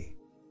shouldn't be.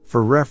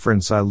 For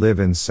reference, I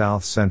live in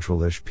South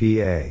Central-ish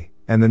PA,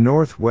 and the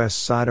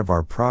northwest side of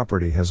our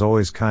property has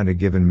always kinda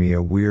given me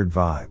a weird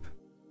vibe.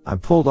 I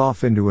pulled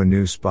off into a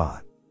new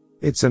spot.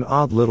 It's an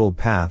odd little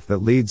path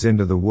that leads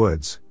into the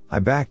woods. I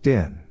backed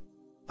in.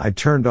 I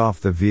turned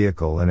off the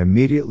vehicle and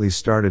immediately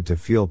started to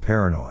feel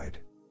paranoid.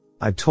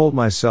 I told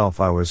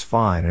myself I was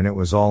fine and it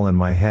was all in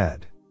my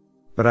head.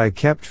 But I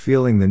kept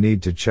feeling the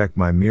need to check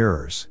my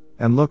mirrors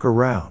and look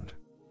around.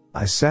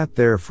 I sat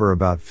there for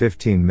about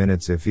 15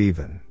 minutes if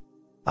even.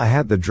 I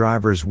had the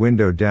driver's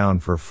window down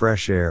for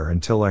fresh air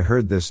until I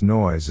heard this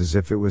noise as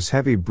if it was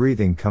heavy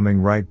breathing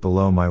coming right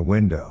below my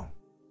window.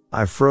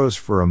 I froze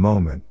for a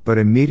moment but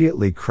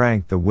immediately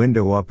cranked the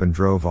window up and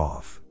drove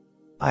off.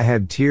 I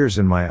had tears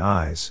in my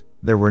eyes.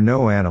 There were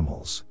no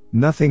animals,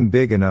 nothing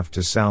big enough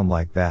to sound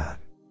like that.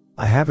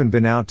 I haven't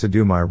been out to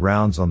do my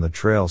rounds on the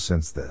trail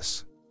since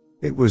this.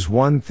 It was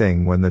one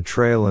thing when the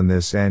trail in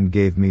this end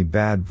gave me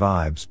bad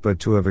vibes, but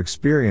to have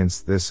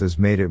experienced this has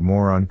made it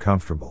more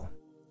uncomfortable.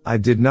 I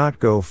did not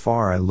go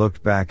far. I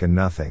looked back and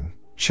nothing,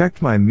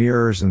 checked my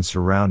mirrors and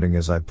surrounding.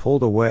 As I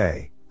pulled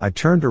away, I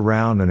turned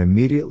around and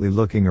immediately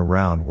looking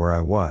around where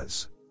I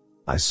was,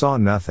 I saw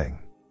nothing.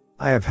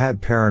 I have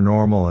had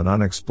paranormal and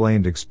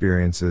unexplained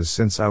experiences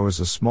since I was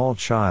a small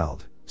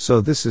child,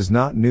 so this is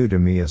not new to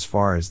me as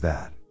far as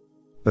that.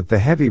 But the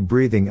heavy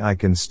breathing I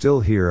can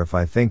still hear if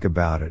I think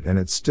about it, and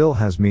it still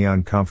has me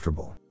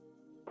uncomfortable.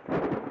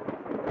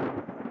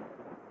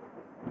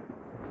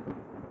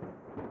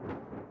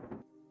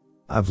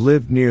 I've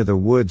lived near the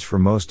woods for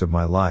most of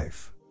my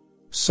life.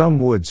 Some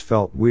woods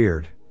felt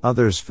weird,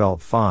 others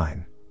felt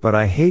fine, but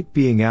I hate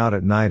being out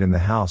at night in the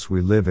house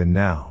we live in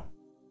now.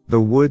 The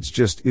woods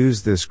just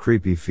ooze this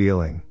creepy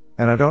feeling,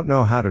 and I don't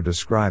know how to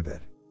describe it.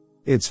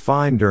 It's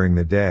fine during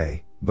the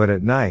day, but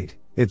at night,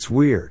 it's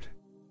weird.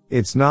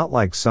 It's not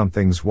like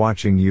something's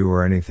watching you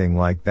or anything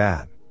like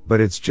that, but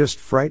it's just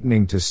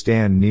frightening to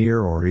stand near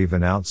or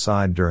even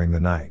outside during the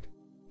night.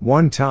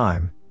 One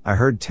time, I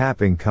heard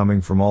tapping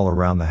coming from all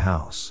around the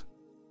house.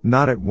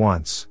 Not at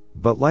once,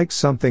 but like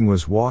something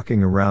was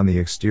walking around the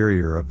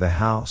exterior of the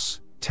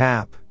house,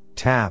 tap,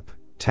 tap,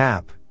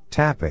 tap,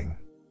 tapping.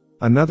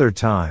 Another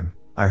time,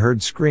 I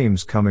heard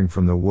screams coming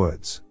from the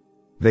woods.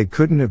 They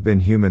couldn't have been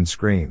human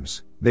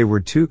screams, they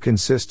were too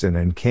consistent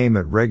and came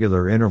at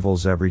regular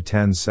intervals every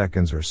 10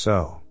 seconds or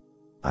so.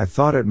 I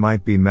thought it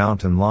might be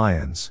mountain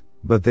lions,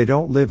 but they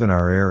don't live in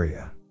our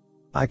area.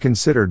 I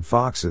considered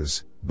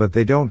foxes, but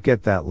they don't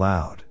get that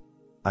loud.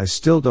 I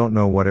still don't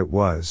know what it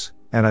was,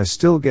 and I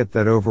still get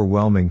that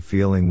overwhelming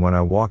feeling when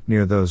I walk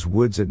near those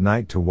woods at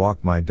night to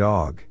walk my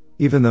dog,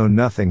 even though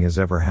nothing has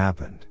ever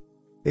happened.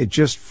 It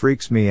just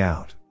freaks me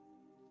out.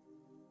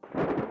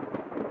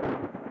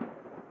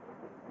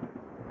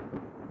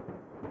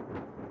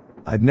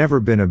 I'd never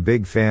been a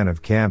big fan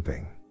of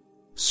camping.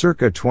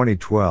 Circa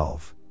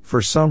 2012,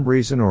 for some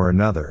reason or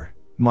another,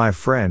 my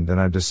friend and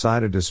I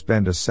decided to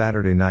spend a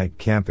Saturday night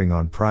camping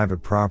on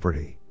private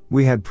property.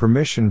 We had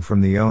permission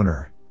from the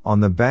owner, on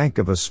the bank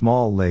of a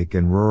small lake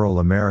in rural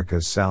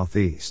America's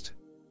southeast.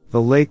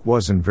 The lake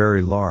wasn't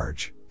very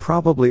large,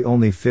 probably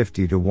only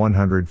 50 to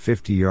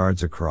 150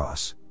 yards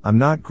across. I'm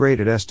not great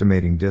at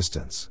estimating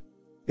distance.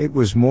 It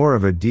was more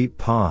of a deep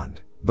pond,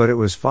 but it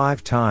was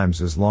 5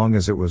 times as long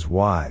as it was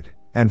wide,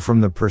 and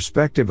from the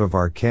perspective of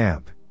our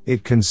camp,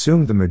 it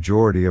consumed the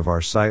majority of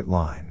our sight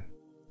line.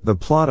 The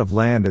plot of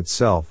land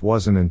itself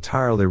wasn't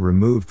entirely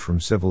removed from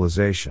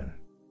civilization.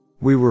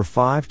 We were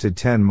 5 to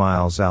 10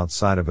 miles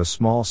outside of a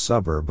small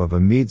suburb of a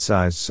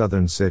mid-sized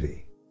southern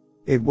city.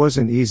 It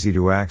wasn't easy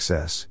to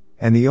access,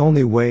 and the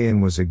only way in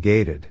was a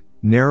gated,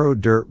 narrow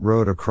dirt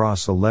road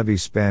across a levee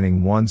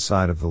spanning one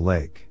side of the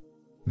lake.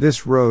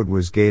 This road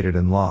was gated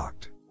and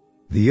locked.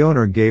 The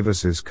owner gave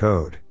us his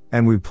code,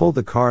 and we pulled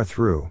the car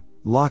through,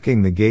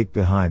 locking the gate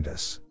behind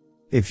us.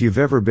 If you've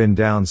ever been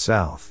down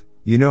south,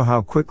 you know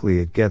how quickly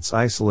it gets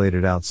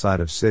isolated outside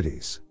of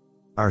cities.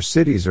 Our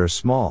cities are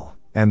small,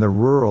 and the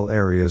rural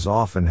areas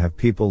often have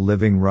people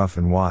living rough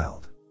and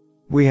wild.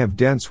 We have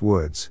dense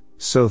woods,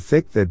 so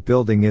thick that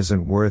building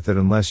isn't worth it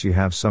unless you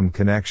have some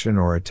connection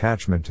or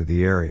attachment to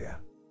the area.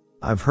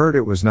 I've heard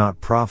it was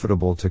not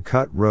profitable to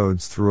cut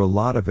roads through a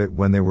lot of it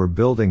when they were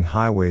building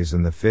highways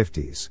in the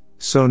 50s,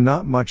 so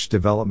not much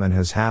development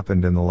has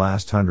happened in the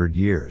last 100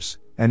 years,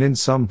 and in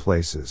some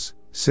places,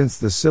 since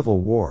the Civil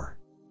War.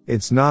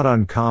 It's not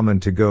uncommon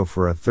to go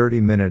for a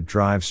 30-minute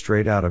drive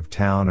straight out of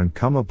town and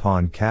come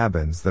upon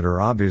cabins that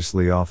are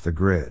obviously off the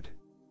grid.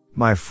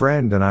 My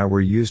friend and I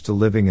were used to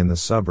living in the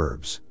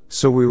suburbs,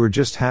 so we were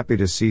just happy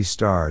to see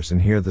stars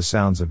and hear the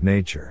sounds of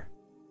nature.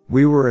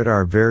 We were at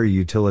our very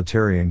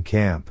utilitarian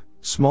camp,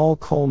 small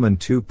Coleman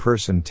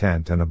 2-person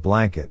tent and a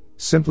blanket,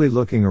 simply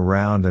looking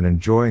around and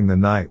enjoying the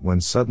night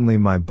when suddenly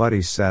my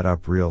buddy sat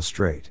up real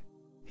straight.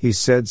 He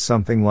said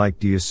something like,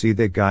 "Do you see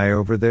that guy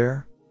over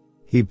there?"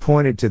 He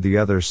pointed to the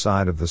other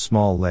side of the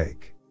small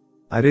lake.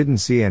 I didn't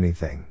see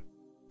anything.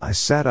 I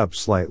sat up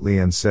slightly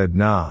and said,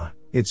 "Nah,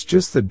 it's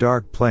just the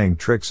dark playing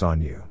tricks on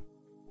you."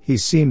 He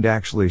seemed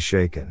actually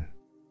shaken.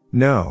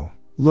 "No,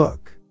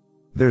 look.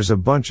 There's a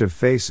bunch of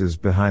faces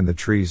behind the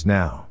trees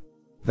now."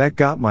 That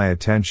got my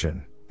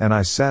attention, and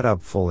I sat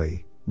up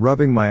fully,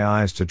 rubbing my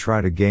eyes to try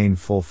to gain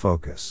full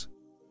focus.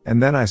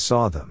 And then I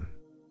saw them.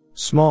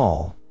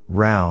 Small,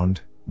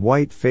 round,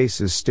 white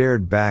faces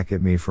stared back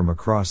at me from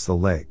across the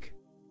lake.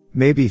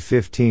 Maybe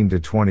 15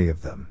 to 20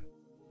 of them.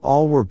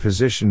 All were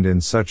positioned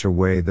in such a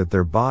way that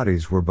their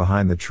bodies were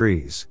behind the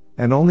trees,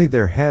 and only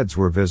their heads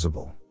were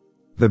visible.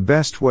 The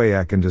best way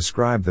I can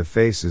describe the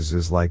faces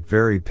is like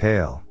very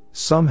pale,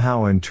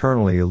 somehow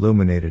internally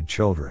illuminated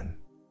children.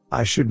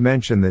 I should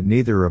mention that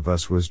neither of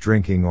us was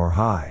drinking or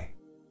high.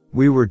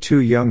 We were too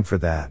young for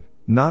that,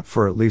 not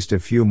for at least a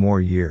few more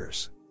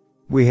years.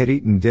 We had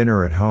eaten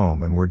dinner at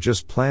home and were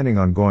just planning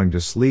on going to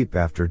sleep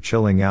after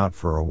chilling out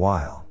for a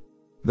while.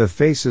 The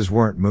faces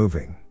weren't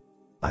moving.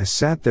 I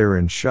sat there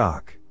in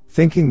shock,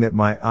 thinking that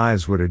my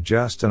eyes would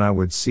adjust and I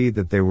would see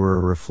that they were a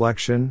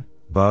reflection,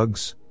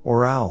 bugs,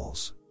 or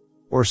owls.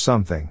 Or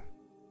something.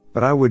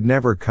 But I would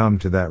never come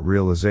to that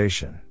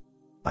realization.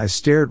 I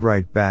stared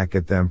right back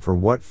at them for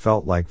what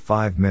felt like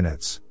 5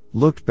 minutes,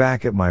 looked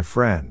back at my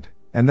friend,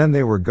 and then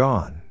they were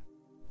gone.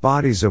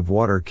 Bodies of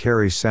water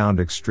carry sound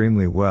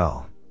extremely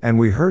well, and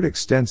we heard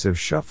extensive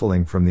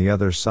shuffling from the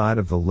other side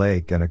of the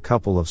lake and a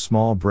couple of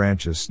small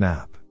branches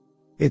snap.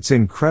 It's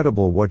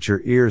incredible what your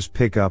ears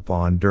pick up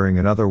on during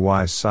an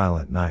otherwise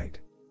silent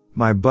night.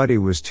 My buddy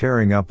was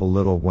tearing up a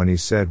little when he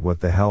said, "What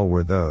the hell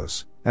were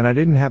those?" and I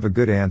didn't have a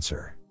good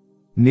answer.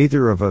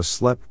 Neither of us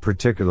slept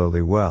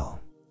particularly well.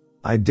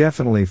 I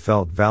definitely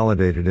felt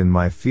validated in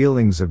my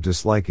feelings of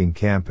disliking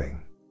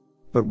camping.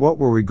 But what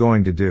were we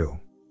going to do?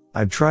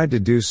 I tried to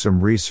do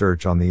some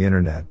research on the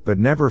internet but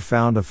never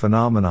found a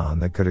phenomenon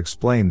that could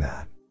explain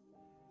that.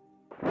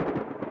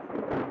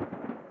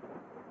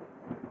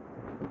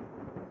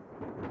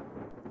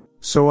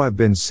 So I've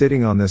been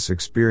sitting on this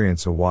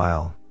experience a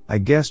while, I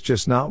guess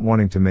just not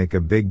wanting to make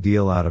a big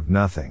deal out of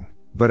nothing,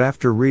 but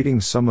after reading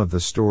some of the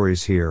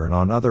stories here and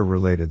on other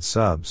related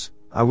subs,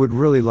 I would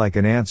really like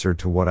an answer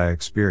to what I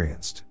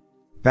experienced.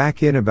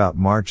 Back in about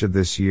March of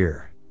this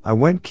year, I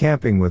went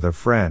camping with a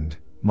friend,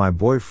 my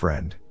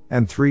boyfriend,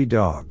 and 3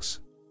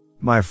 dogs.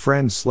 My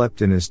friend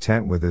slept in his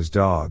tent with his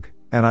dog,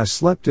 and I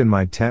slept in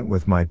my tent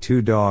with my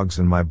 2 dogs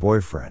and my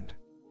boyfriend.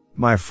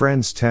 My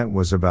friend's tent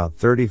was about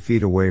 30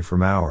 feet away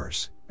from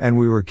ours, and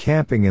we were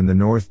camping in the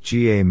North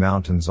GA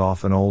mountains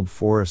off an old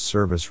Forest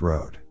Service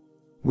road.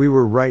 We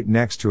were right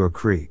next to a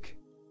creek.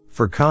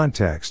 For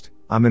context,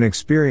 I'm an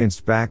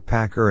experienced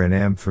backpacker and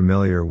am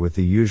familiar with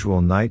the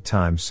usual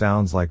nighttime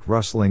sounds like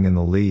rustling in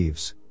the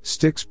leaves,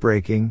 sticks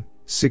breaking,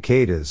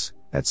 cicadas,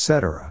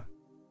 etc.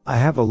 I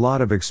have a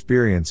lot of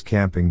experience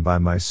camping by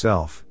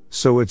myself,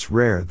 so it's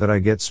rare that I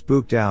get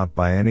spooked out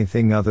by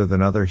anything other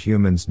than other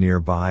humans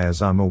nearby,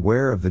 as I'm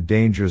aware of the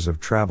dangers of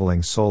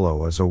traveling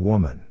solo as a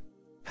woman.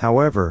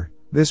 However,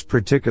 this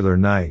particular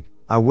night,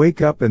 I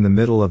wake up in the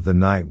middle of the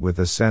night with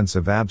a sense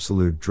of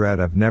absolute dread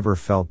I've never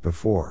felt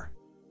before.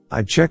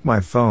 I check my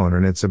phone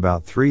and it's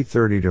about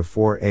 3:30 to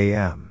 4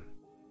 a.m.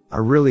 I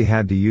really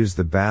had to use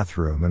the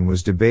bathroom and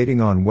was debating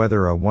on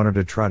whether I wanted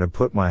to try to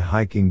put my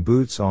hiking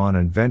boots on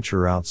and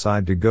venture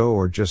outside to go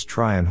or just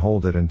try and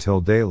hold it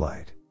until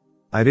daylight.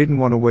 I didn't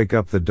want to wake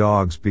up the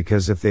dogs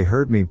because if they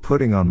heard me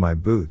putting on my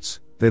boots,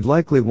 they'd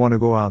likely want to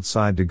go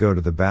outside to go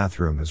to the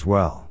bathroom as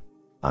well.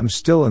 I'm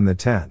still in the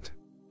tent.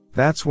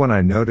 That's when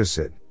I notice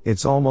it.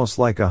 It's almost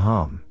like a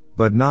hum,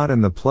 but not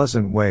in the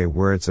pleasant way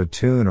where it's a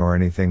tune or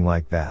anything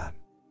like that.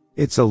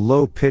 It's a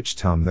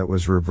low-pitched hum that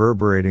was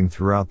reverberating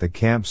throughout the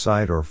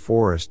campsite or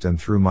forest and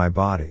through my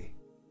body.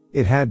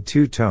 It had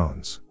 2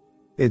 tones.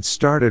 It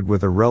started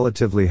with a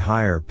relatively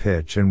higher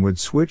pitch and would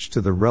switch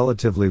to the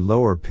relatively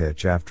lower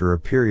pitch after a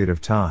period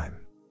of time.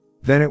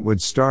 Then it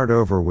would start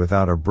over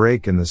without a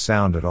break in the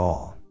sound at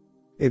all.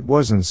 It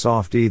wasn't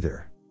soft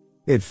either.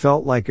 It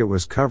felt like it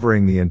was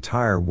covering the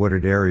entire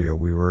wooded area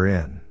we were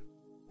in.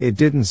 It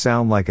didn't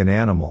sound like an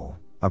animal,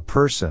 a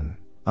person,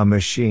 a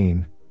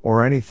machine,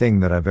 or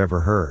anything that I've ever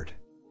heard.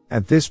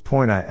 At this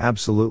point I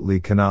absolutely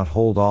cannot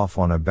hold off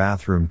on a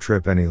bathroom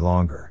trip any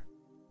longer.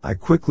 I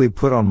quickly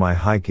put on my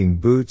hiking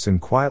boots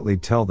and quietly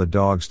tell the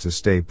dogs to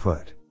stay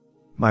put.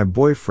 My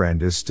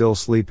boyfriend is still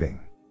sleeping.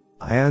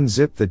 I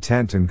unzip the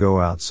tent and go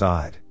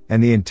outside,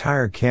 and the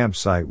entire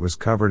campsite was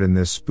covered in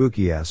this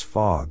spooky-ass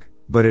fog,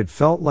 but it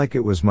felt like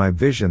it was my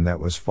vision that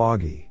was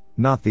foggy,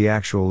 not the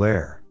actual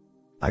air.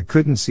 I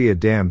couldn't see a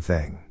damn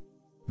thing.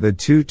 The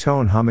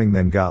 2-tone humming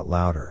then got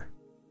louder.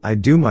 I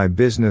do my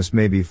business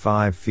maybe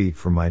 5 feet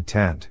from my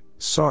tent,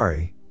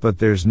 sorry, but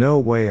there's no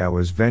way I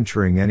was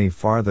venturing any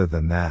farther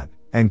than that,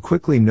 and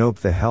quickly nope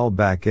the hell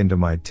back into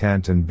my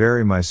tent and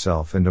bury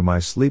myself into my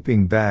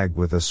sleeping bag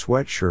with a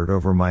sweatshirt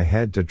over my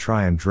head to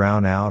try and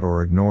drown out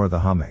or ignore the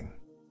humming.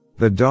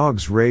 The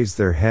dogs raise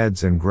their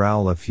heads and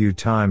growl a few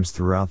times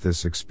throughout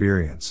this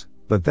experience,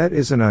 but that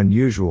isn't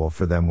unusual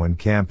for them when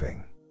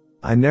camping.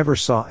 I never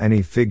saw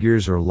any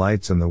figures or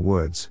lights in the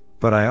woods,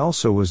 but I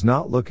also was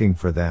not looking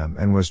for them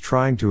and was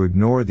trying to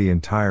ignore the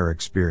entire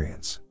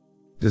experience.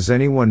 Does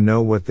anyone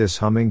know what this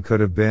humming could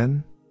have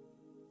been?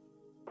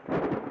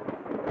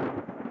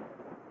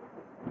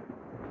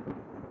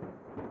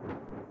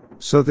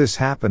 So this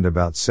happened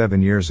about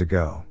 7 years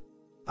ago.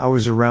 I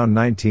was around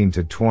 19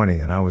 to 20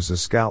 and I was a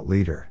scout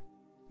leader.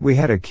 We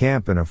had a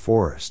camp in a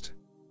forest.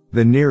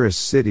 The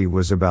nearest city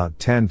was about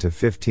 10 to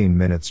 15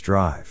 minutes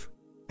drive.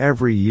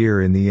 Every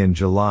year in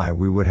July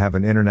we would have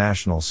an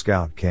international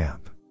scout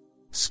camp.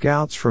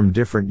 Scouts from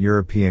different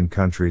European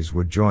countries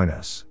would join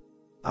us.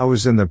 I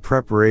was in the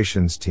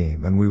preparations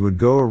team and we would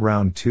go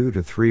around 2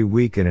 to 3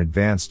 weeks in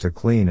advance to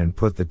clean and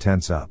put the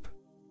tents up.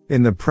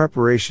 In the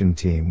preparation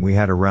team we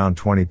had around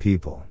 20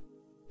 people.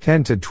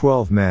 10 to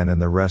 12 men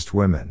and the rest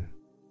women.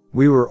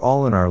 We were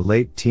all in our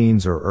late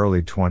teens or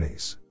early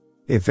 20s.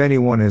 If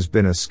anyone has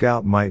been a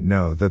scout might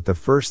know that the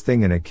first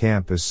thing in a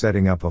camp is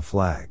setting up a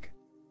flag.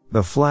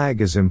 The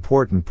flag is an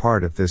important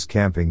part of this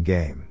camping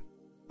game.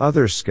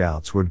 Other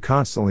scouts would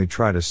constantly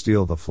try to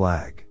steal the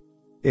flag.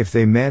 If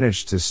they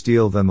managed to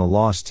steal, then the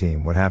lost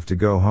team would have to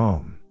go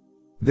home.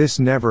 This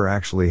never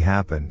actually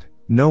happened.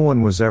 No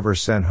one was ever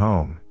sent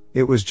home.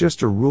 It was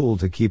just a rule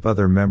to keep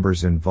other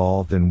members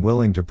involved and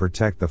willing to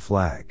protect the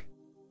flag.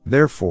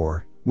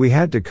 Therefore, we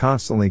had to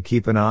constantly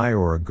keep an eye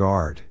or a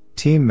guard,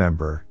 team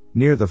member,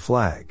 near the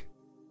flag.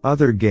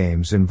 Other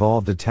games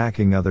involved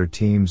attacking other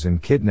teams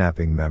and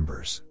kidnapping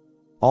members.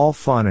 All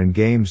fun and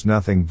games,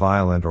 nothing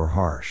violent or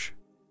harsh.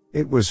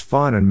 It was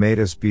fun and made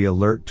us be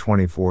alert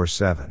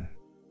 24/7.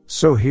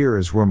 So here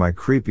is where my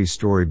creepy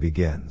story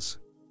begins.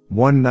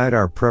 One night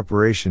our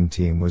preparation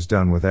team was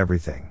done with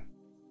everything.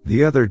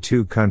 The other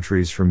 2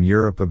 countries from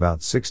Europe,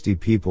 about 60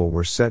 people,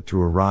 were set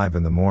to arrive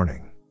in the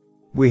morning.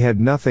 We had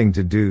nothing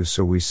to do,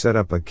 so we set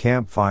up a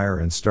campfire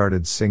and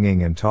started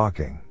singing and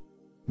talking.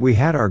 We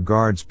had our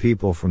guards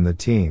people from the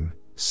team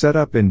set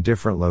up in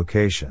different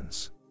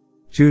locations.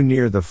 2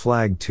 near the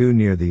flag, 2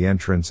 near the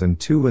entrance, and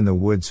 2 in the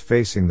woods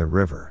facing the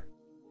river.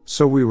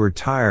 So we were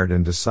tired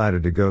and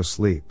decided to go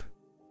sleep.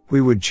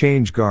 We would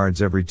change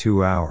guards every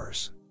 2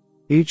 hours.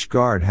 Each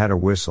guard had a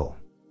whistle.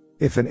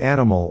 If an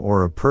animal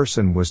or a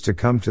person was to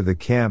come to the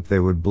camp, they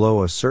would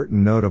blow a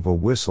certain note of a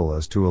whistle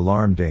as to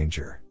alarm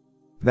danger.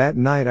 That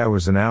night I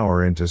was an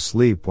hour into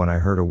sleep when I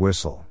heard a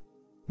whistle.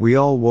 We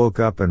all woke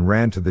up and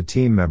ran to the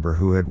team member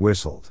who had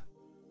whistled.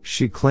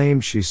 She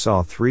claimed she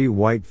saw 3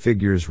 white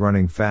figures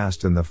running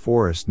fast in the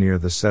forest near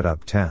the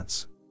set-up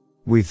tents.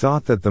 We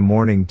thought that the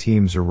morning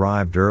teams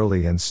arrived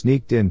early and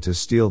sneaked in to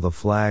steal the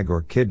flag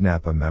or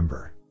kidnap a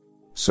member.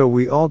 So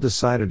we all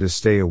decided to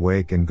stay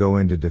awake and go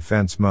into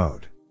defense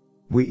mode.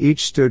 We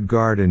each stood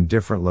guard in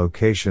different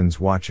locations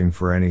watching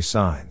for any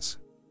signs.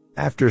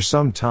 After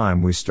some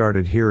time we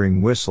started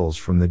hearing whistles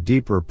from the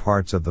deeper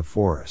parts of the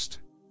forest.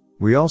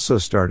 We also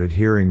started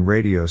hearing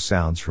radio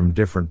sounds from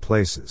different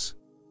places.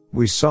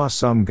 We saw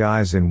some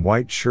guys in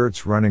white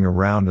shirts running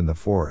around in the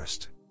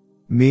forest.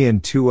 Me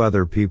and 2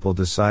 other people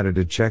decided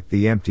to check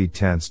the empty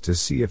tents to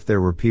see if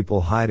there were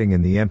people hiding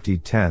in the empty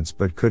tents,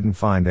 but couldn't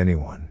find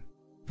anyone.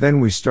 Then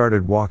we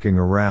started walking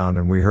around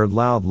and we heard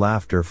loud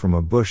laughter from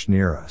a bush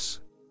near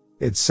us.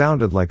 It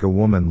sounded like a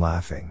woman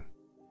laughing.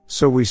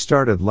 So we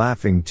started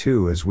laughing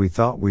too, as we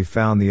thought we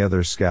found the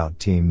other scout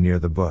team near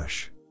the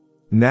bush.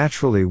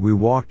 Naturally, we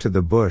walked to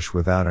the bush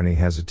without any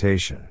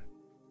hesitation.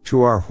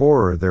 To our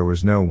horror, there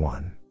was no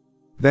one.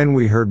 Then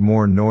we heard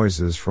more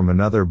noises from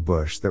another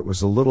bush that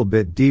was a little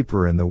bit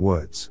deeper in the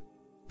woods.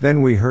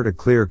 Then we heard a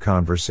clear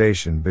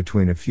conversation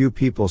between a few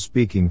people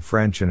speaking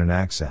French in an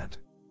accent.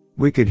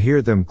 We could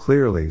hear them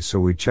clearly, so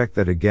we checked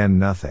that again,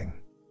 nothing.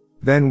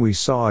 Then we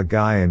saw a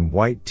guy in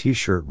white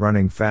t-shirt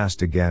running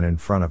fast again in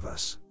front of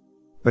us.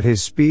 But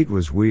his speed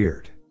was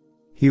weird.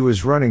 He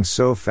was running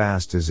so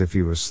fast as if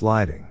he was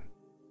sliding.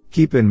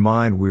 Keep in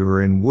mind we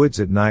were in woods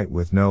at night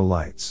with no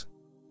lights.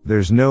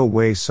 There's no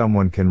way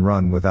someone can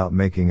run without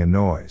making a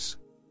noise.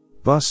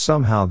 But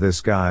somehow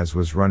this guy's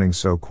was running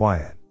so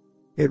quiet.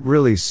 It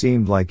really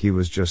seemed like he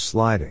was just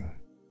sliding.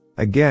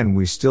 Again,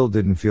 we still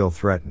didn't feel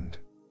threatened.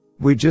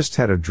 We just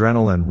had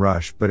adrenaline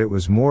rush, but it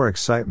was more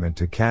excitement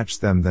to catch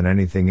them than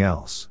anything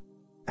else.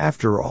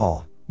 After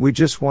all, we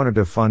just wanted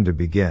the fun to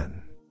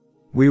begin.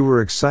 We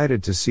were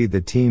excited to see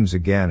the teams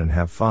again and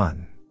have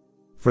fun.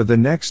 For the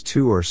next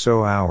 2 or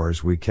so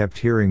hours we kept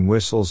hearing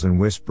whistles and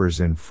whispers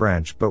in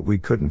French, but we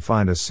couldn't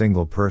find a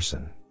single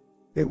person.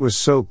 It was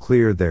so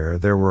clear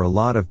there were a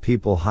lot of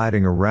people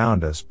hiding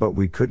around us, but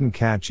we couldn't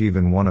catch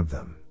even one of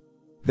them.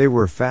 They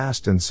were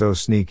fast and so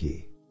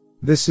sneaky.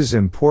 This is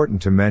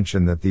important to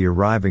mention that the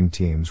arriving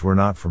teams were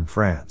not from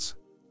France.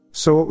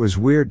 So it was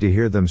weird to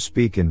hear them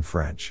speak in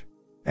French.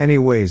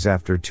 Anyways,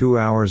 after 2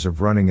 hours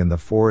of running in the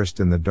forest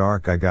in the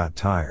dark, I got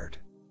tired.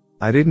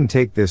 I didn't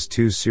take this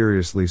too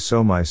seriously,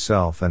 so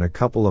myself and a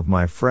couple of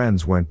my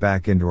friends went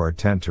back into our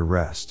tent to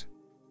rest.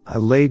 I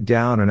laid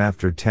down and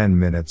after 10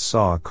 minutes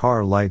saw a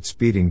car light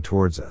speeding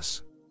towards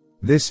us.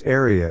 This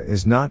area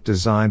is not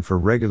designed for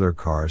regular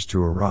cars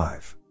to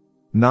arrive.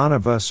 None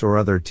of us or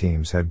other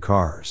teams had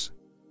cars.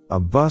 A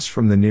bus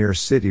from the near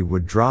city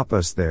would drop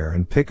us there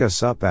and pick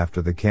us up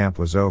after the camp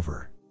was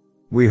over.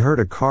 We heard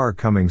a car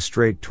coming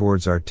straight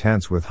towards our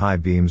tents with high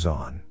beams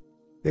on.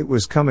 It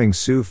was coming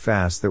so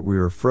fast that we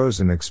were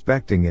frozen,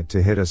 expecting it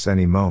to hit us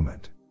any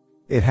moment.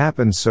 It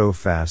happened so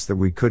fast that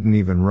we couldn't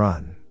even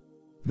run.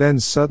 Then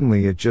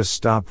suddenly it just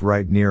stopped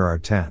right near our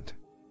tent.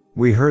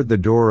 We heard the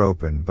door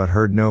open but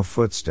heard no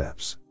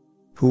footsteps.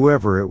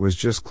 Whoever it was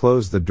just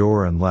closed the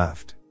door and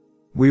left.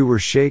 We were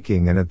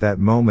shaking, and at that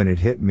moment it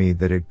hit me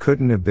that it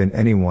couldn't have been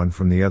anyone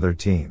from the other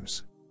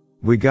teams.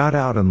 We got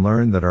out and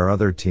learned that our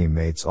other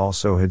teammates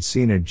also had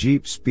seen a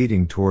Jeep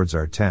speeding towards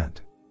our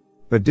tent,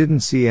 but didn't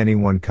see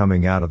anyone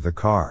coming out of the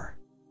car.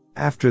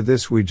 After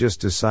this we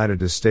just decided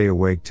to stay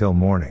awake till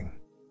morning.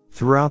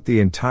 Throughout the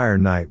entire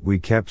night we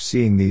kept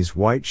seeing these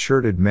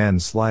white-shirted men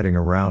sliding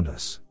around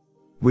us.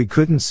 We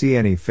couldn't see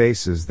any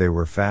faces, they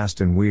were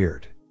fast and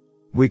weird.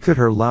 We could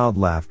hear loud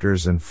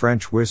laughters and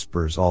French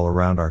whispers all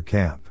around our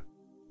camp.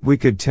 We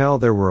could tell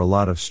there were a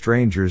lot of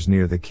strangers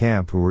near the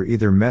camp who were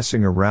either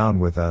messing around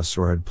with us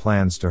or had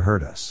plans to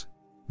hurt us.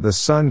 The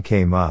sun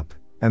came up,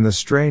 and the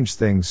strange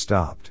things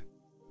stopped.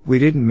 We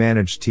didn't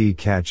manage to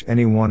catch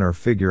anyone or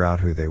figure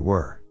out who they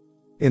were.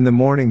 In the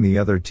morning the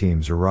other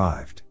teams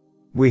arrived.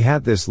 We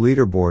had this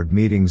leaderboard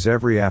meetings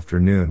every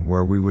afternoon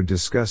where we would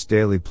discuss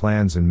daily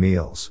plans and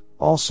meals.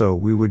 Also,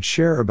 we would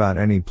share about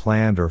any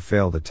planned or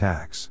failed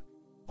attacks.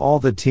 All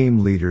the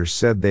team leaders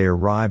said they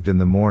arrived in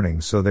the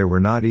morning, so they were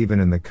not even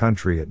in the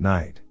country at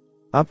night.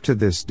 Up to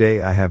this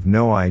day I have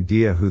no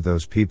idea who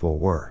those people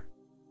were.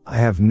 I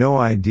have no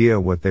idea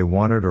what they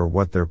wanted or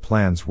what their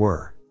plans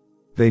were.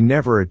 They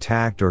never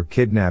attacked or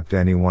kidnapped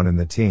anyone in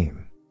the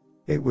team.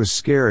 It was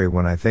scary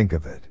when I think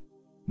of it.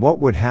 What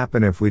would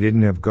happen if we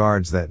didn't have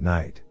guards that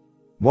night?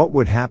 What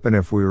would happen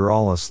if we were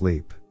all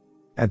asleep?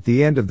 At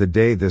the end of the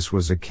day, this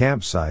was a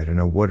campsite in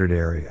a wooded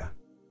area.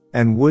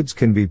 And woods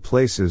can be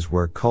places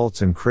where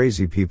cults and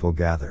crazy people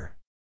gather.